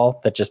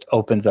fastball, that just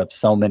opens up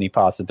so many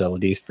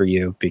possibilities for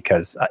you,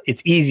 because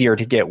it's easier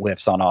to get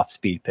whiffs on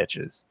off-speed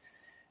pitches,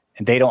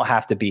 and they don't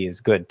have to be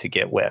as good to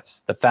get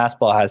whiffs. The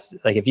fastball has,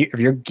 like, if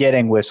you're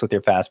getting whiffs with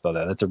your fastball,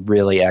 though, that's a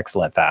really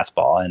excellent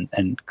fastball,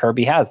 and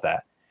Kirby has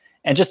that.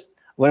 And just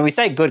when we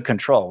say good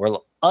control, we're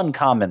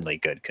uncommonly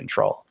good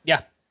control.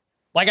 Yeah.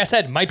 Like I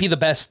said, might be the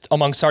best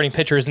among starting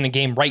pitchers in the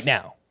game right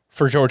now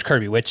for George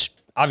Kirby, which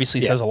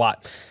obviously says a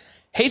lot.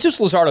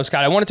 Jesus Luzardo,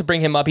 Scott, I wanted to bring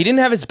him up. He didn't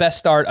have his best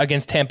start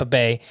against Tampa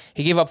Bay.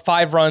 He gave up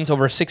 5 runs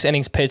over 6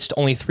 innings pitched.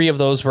 Only 3 of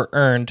those were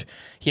earned.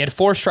 He had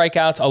 4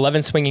 strikeouts,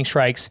 11 swinging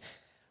strikes,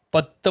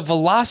 but the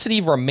velocity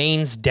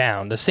remains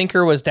down. The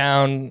sinker was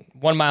down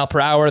 1 mile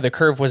per hour. The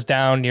curve was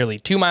down nearly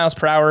 2 miles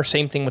per hour.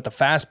 Same thing with the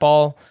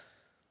fastball.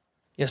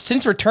 You know,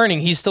 since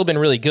returning, he's still been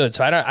really good.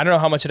 So I don't know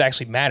how much it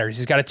actually matters.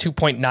 He's got a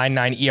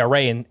 2.99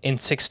 ERA in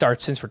 6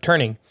 starts since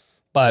returning.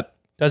 But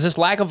does this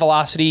lack of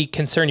velocity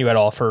concern you at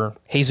all for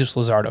Jesus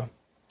Luzardo?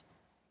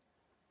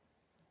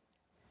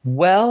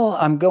 Well,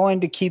 I'm going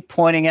to keep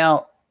pointing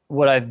out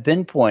what I've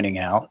been pointing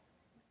out.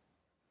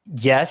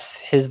 Yes,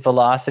 his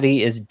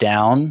velocity is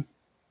down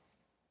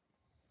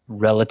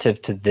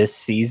relative to this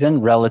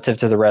season, relative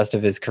to the rest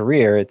of his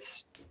career.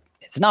 It's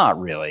not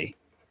really.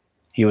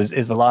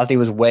 His velocity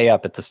was way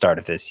up at the start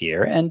of this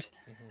year, and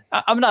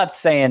I'm not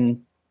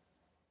saying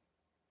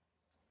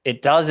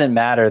it doesn't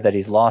matter that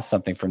he's lost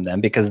something from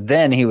them, because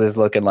then he was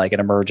looking like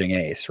an emerging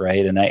ace,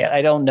 right? And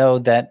I don't know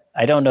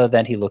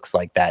that he looks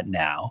like that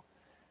now.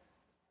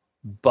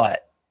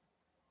 But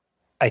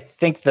I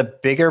think the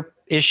bigger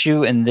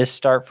issue in this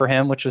start for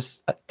him, which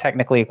was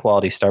technically a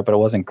quality start, but it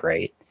wasn't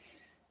great,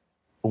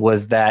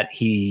 was that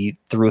he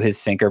threw his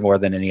sinker more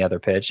than any other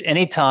pitch.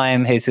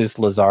 Anytime Jesus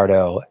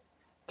Luzardo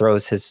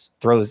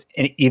throws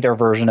either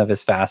version of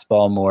his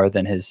fastball more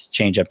than his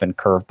changeup and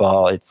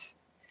curveball,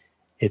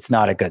 it's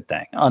not a good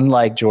thing.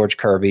 Unlike George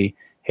Kirby,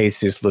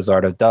 Jesus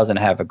Luzardo doesn't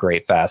have a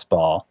great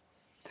fastball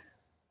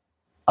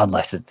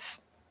unless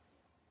it's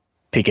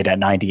peaking at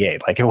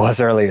 98 like it was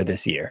earlier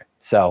this year.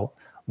 So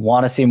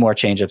want to see more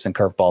changeups and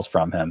curveballs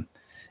from him.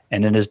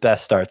 And in his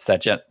best starts,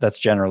 that's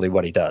generally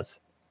what he does.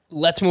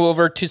 Let's move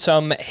over to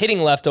some hitting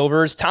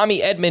leftovers.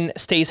 Tommy Edman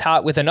stays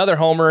hot with another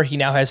homer. He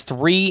now has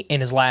 3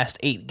 in his last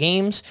 8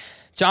 games.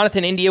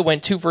 Jonathan India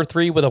went 2 for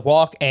 3 with a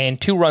walk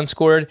and 2 runs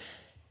scored.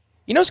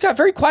 You know, Scott,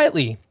 very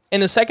quietly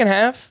in the second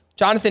half,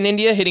 Jonathan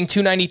India hitting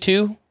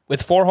 .292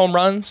 with 4 home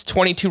runs,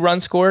 22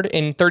 runs scored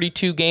in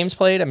 32 games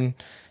played. I mean,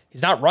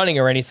 he's not running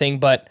or anything,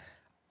 but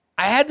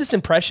I had this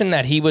impression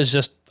that he was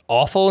just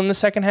awful in the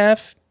second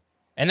half,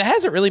 and that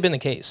hasn't really been the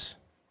case.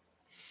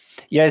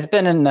 Yeah, he's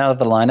been in and out of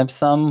the lineup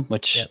some,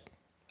 which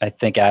I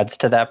think adds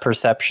to that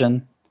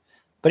perception.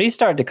 But he's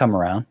started to come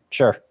around,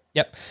 sure.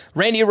 Yep.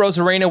 Randy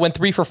Arozarena went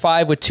 3 for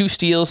 5 with 2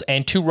 steals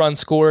and 2 runs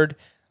scored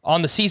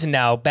on the season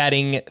now,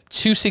 batting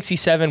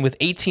 .267 with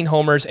 18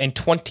 homers and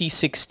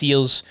 26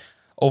 steals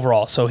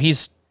overall. So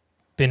he's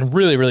been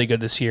really, really good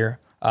this year.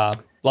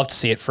 Love to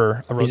see it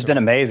for Arozarena. He's been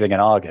amazing in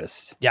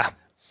August. Yeah.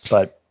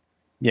 But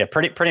yeah,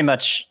 pretty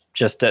much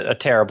just a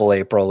terrible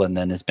April, and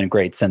then has been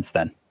great since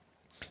then.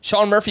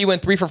 Sean Murphy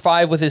went 3 for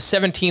 5 with his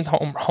 17th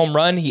home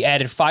run. He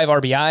added 5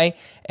 RBI,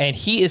 and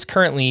he is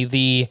currently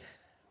the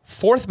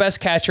 4th best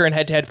catcher in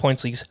head-to-head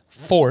points leagues,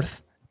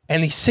 4th,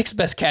 and the 6th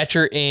best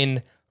catcher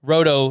in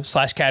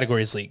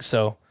roto/categories leagues.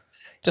 So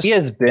he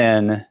has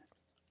been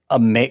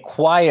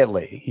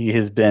quietly. He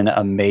has been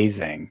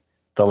amazing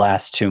the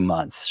last 2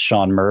 months.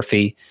 Sean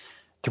Murphy,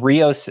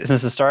 306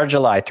 since the start of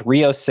July,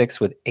 306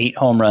 with 8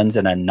 home runs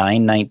and a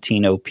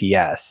 919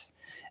 OPS.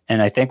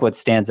 And I think what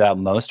stands out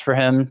most for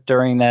him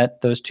during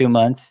those 2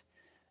 months,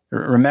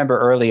 remember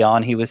early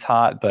on he was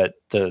hot, but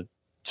the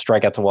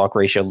strikeout to walk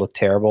ratio looked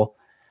terrible.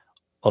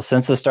 Well,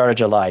 since the start of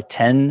July,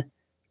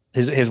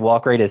 his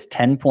walk rate is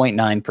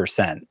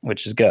 10.9%,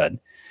 which is good.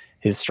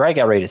 His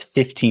strikeout rate is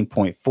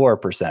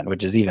 15.4%,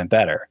 which is even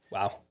better.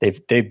 Wow.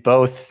 They've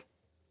both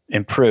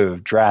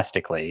improved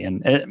drastically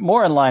and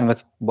more in line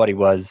with what he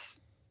was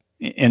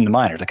in the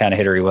minors, the kind of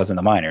hitter he was in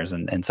the minors.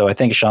 And so I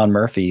think Sean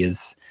Murphy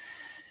is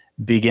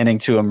beginning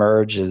to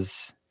emerge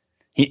as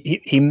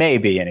he may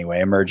be anyway,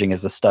 emerging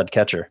as a stud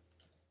catcher.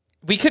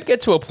 We could get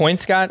to a point,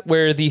 Scott,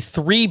 where the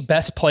three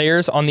best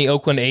players on the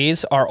Oakland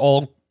A's are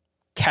all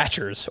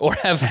catchers or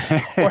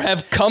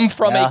have come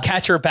from a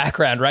catcher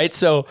background, right?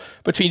 So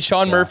between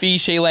Sean Murphy,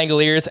 Shea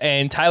Langoliers,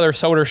 and Tyler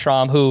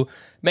Soderstrom, who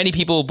many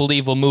people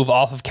believe will move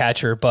off of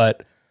catcher,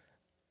 but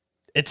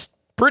it's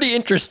pretty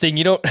interesting.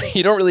 You don't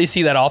really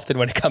see that often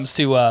when it comes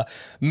to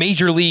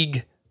major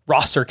league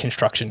roster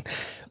construction.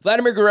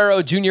 Vladimir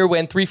Guerrero Jr.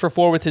 went 3 for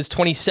 4 with his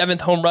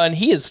 27th home run.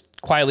 He is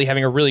quietly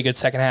having a really good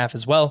second half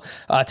as well.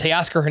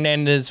 Teoscar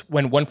Hernandez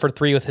went 1 for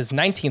 3 with his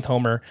 19th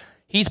homer.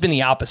 He's been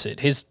the opposite.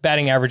 His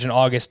batting average in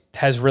August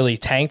has really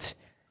tanked.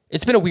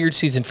 It's been a weird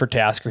season for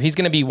Teoscar. He's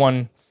going to be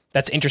one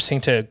that's interesting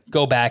to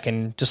go back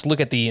and just look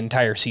at the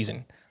entire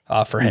season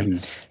for him.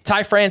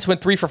 Ty France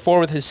went 3 for 4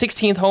 with his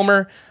 16th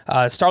homer.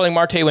 Starling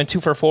Marte went 2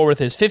 for 4 with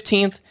his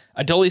 15th.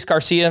 Adolis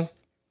Garcia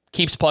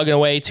keeps plugging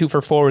away, 2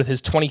 for 4 with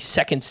his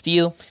 22nd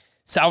steal.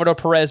 Salvador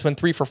Perez went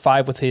 3 for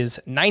 5 with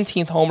his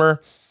 19th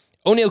homer.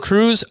 O'Neal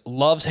Cruz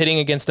loves hitting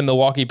against the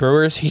Milwaukee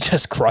Brewers. He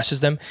just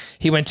crushes them.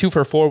 He went 2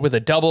 for 4 with a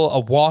double, a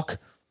walk.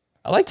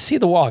 I like to see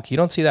the walk. You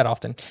don't see that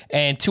often.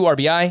 And 2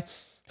 RBI.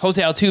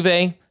 Jose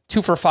Altuve,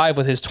 2 for 5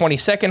 with his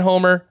 22nd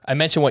homer. I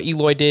mentioned what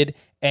Eloy did.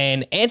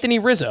 And Anthony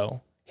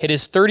Rizzo hit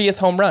his 30th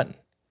home run.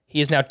 He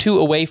is now 2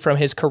 away from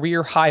his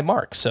career high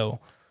mark. So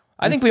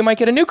I think we might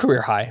get a new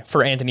career high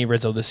for Anthony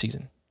Rizzo this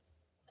season.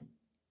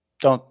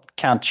 Don't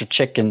count your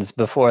chickens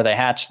before they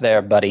hatch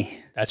there,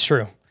 buddy. That's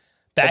true.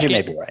 But you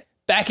may be right.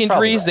 Back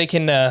injuries, they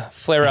can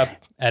flare up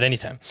at any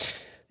time.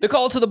 The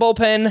call to the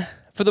bullpen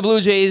for the Blue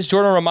Jays,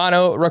 Jordan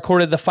Romano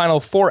recorded the final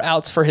 4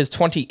 outs for his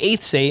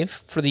 28th save.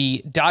 For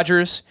the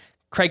Dodgers,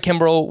 Craig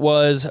Kimbrell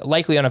was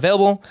likely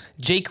unavailable.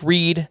 Jake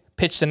Reed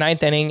pitched the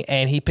 9th inning,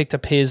 and he picked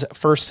up his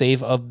first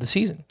save of the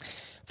season.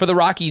 For the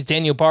Rockies,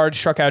 Daniel Bard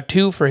struck out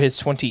 2 for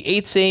his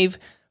 28th save.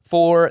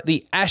 For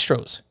the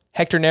Astros,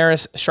 Hector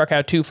Neris struck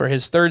out 2 for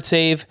his 3rd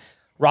save.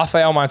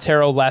 Rafael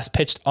Montero last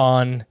pitched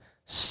on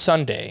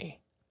Sunday.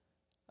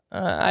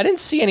 I didn't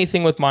see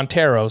anything with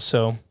Montero,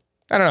 so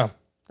I don't know.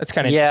 That's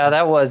kind of interesting. Yeah,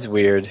 that was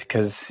weird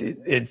because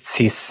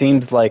he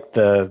seems like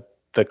the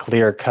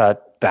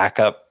clear-cut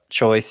backup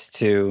choice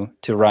to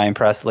Ryan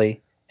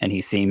Presley, and he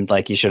seemed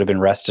like he should have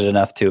been rested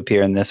enough to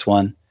appear in this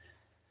one.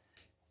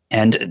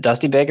 And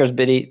Dusty Baker's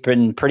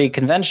been pretty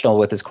conventional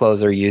with his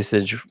closer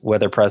usage,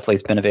 whether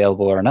Presley's been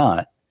available or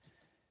not.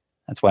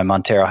 That's why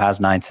Montero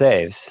has 9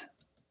 saves.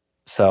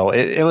 So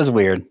it was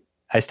weird.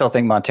 I still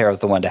think Montero's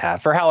the one to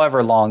have for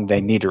however long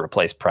they need to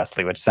replace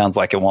Presley, which sounds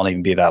like it won't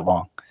even be that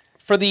long.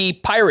 For the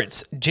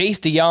Pirates, Jace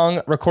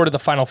DeYoung recorded the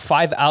final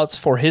 5 outs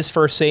for his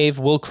first save.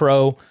 Will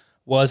Crowe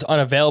was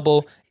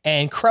unavailable,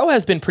 and Crowe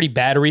has been pretty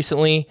bad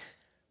recently.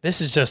 This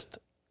is just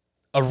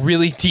a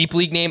really deep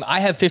league name. I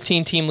have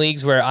 15-team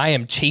leagues where I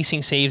am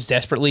chasing saves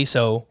desperately,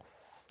 so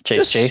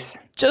Chase.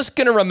 Just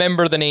going to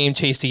remember the name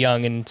Chase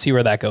DeYoung and see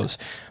where that goes.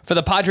 For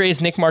the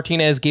Padres, Nick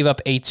Martinez gave up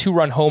a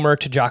 2-run homer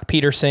to Jock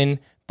Peterson,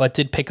 but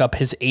did pick up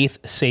his 8th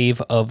save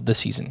of the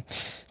season.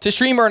 To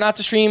stream or not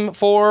to stream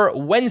for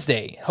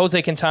Wednesday,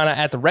 Jose Quintana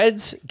at the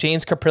Reds,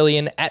 James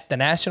Caprillion at the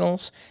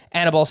Nationals,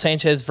 Anibal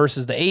Sanchez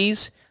versus the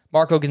A's,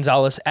 Marco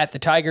Gonzalez at the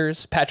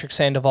Tigers, Patrick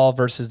Sandoval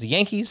versus the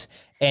Yankees,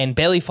 and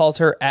Bailey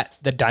Falter at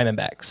the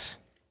Diamondbacks.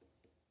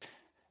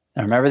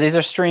 Now remember, these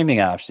are streaming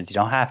options. You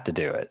don't have to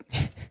do it.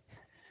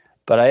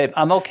 But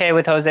I'm okay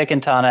with Jose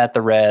Quintana at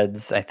the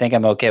Reds. I think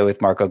I'm okay with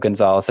Marco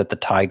Gonzalez at the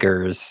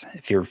Tigers.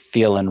 If you're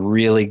feeling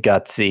really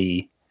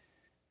gutsy,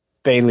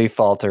 Bailey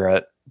Falter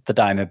at the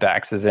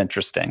Diamondbacks is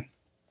interesting.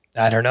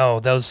 I don't know.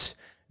 Those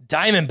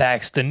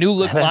Diamondbacks, the new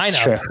look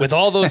lineup with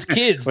all those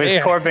kids.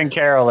 With Corbin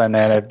Carroll in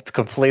there, they're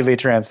completely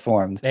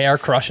transformed. They are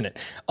crushing it.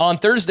 On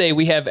Thursday,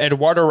 we have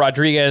Eduardo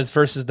Rodriguez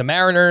versus the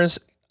Mariners,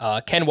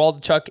 Ken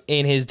Waldichuk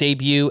in his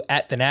debut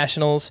at the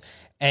Nationals,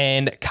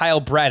 and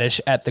Kyle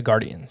Bradish at the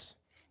Guardians.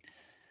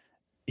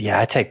 Yeah,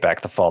 I take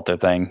back the Falter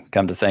thing,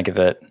 come to think of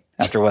it.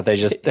 After what the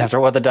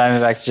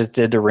Diamondbacks just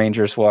did to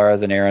Ranger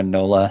Suarez and Aaron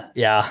Nola.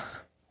 Yeah.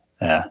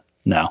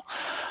 No.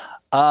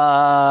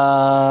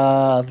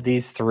 Of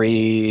these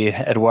 3,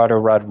 Eduardo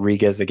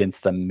Rodriguez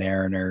against the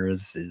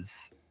Mariners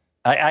is...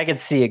 I could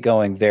see it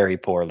going very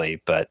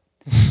poorly, but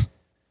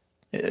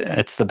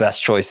it's the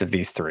best choice of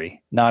these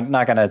 3. Not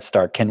going to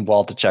start Ken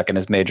Waldichuk in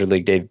his major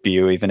league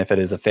debut, even if it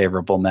is a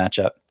favorable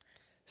matchup.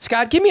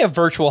 Scott, give me a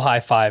virtual high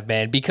five,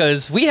 man,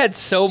 because we had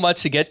so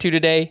much to get to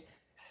today,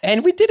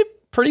 and we did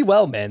it pretty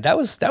well, man. That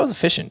was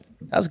efficient.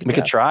 That was a good. We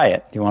could try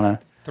it. You want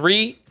to?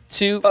 3,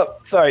 2. Oh,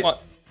 sorry. 1.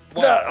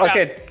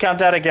 Okay,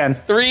 count out again.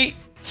 3,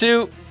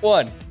 2,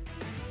 1.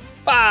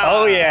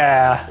 Oh,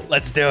 yeah.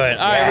 Let's do it.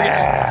 All right, we're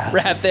going to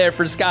wrap there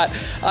for Scott.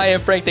 I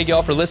am Frank. Thank you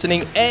all for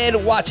listening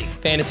and watching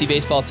Fantasy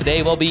Baseball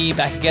today. We'll be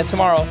back again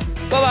tomorrow.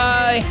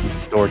 Bye-bye. It's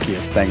the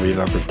dorkiest thing we've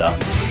ever done.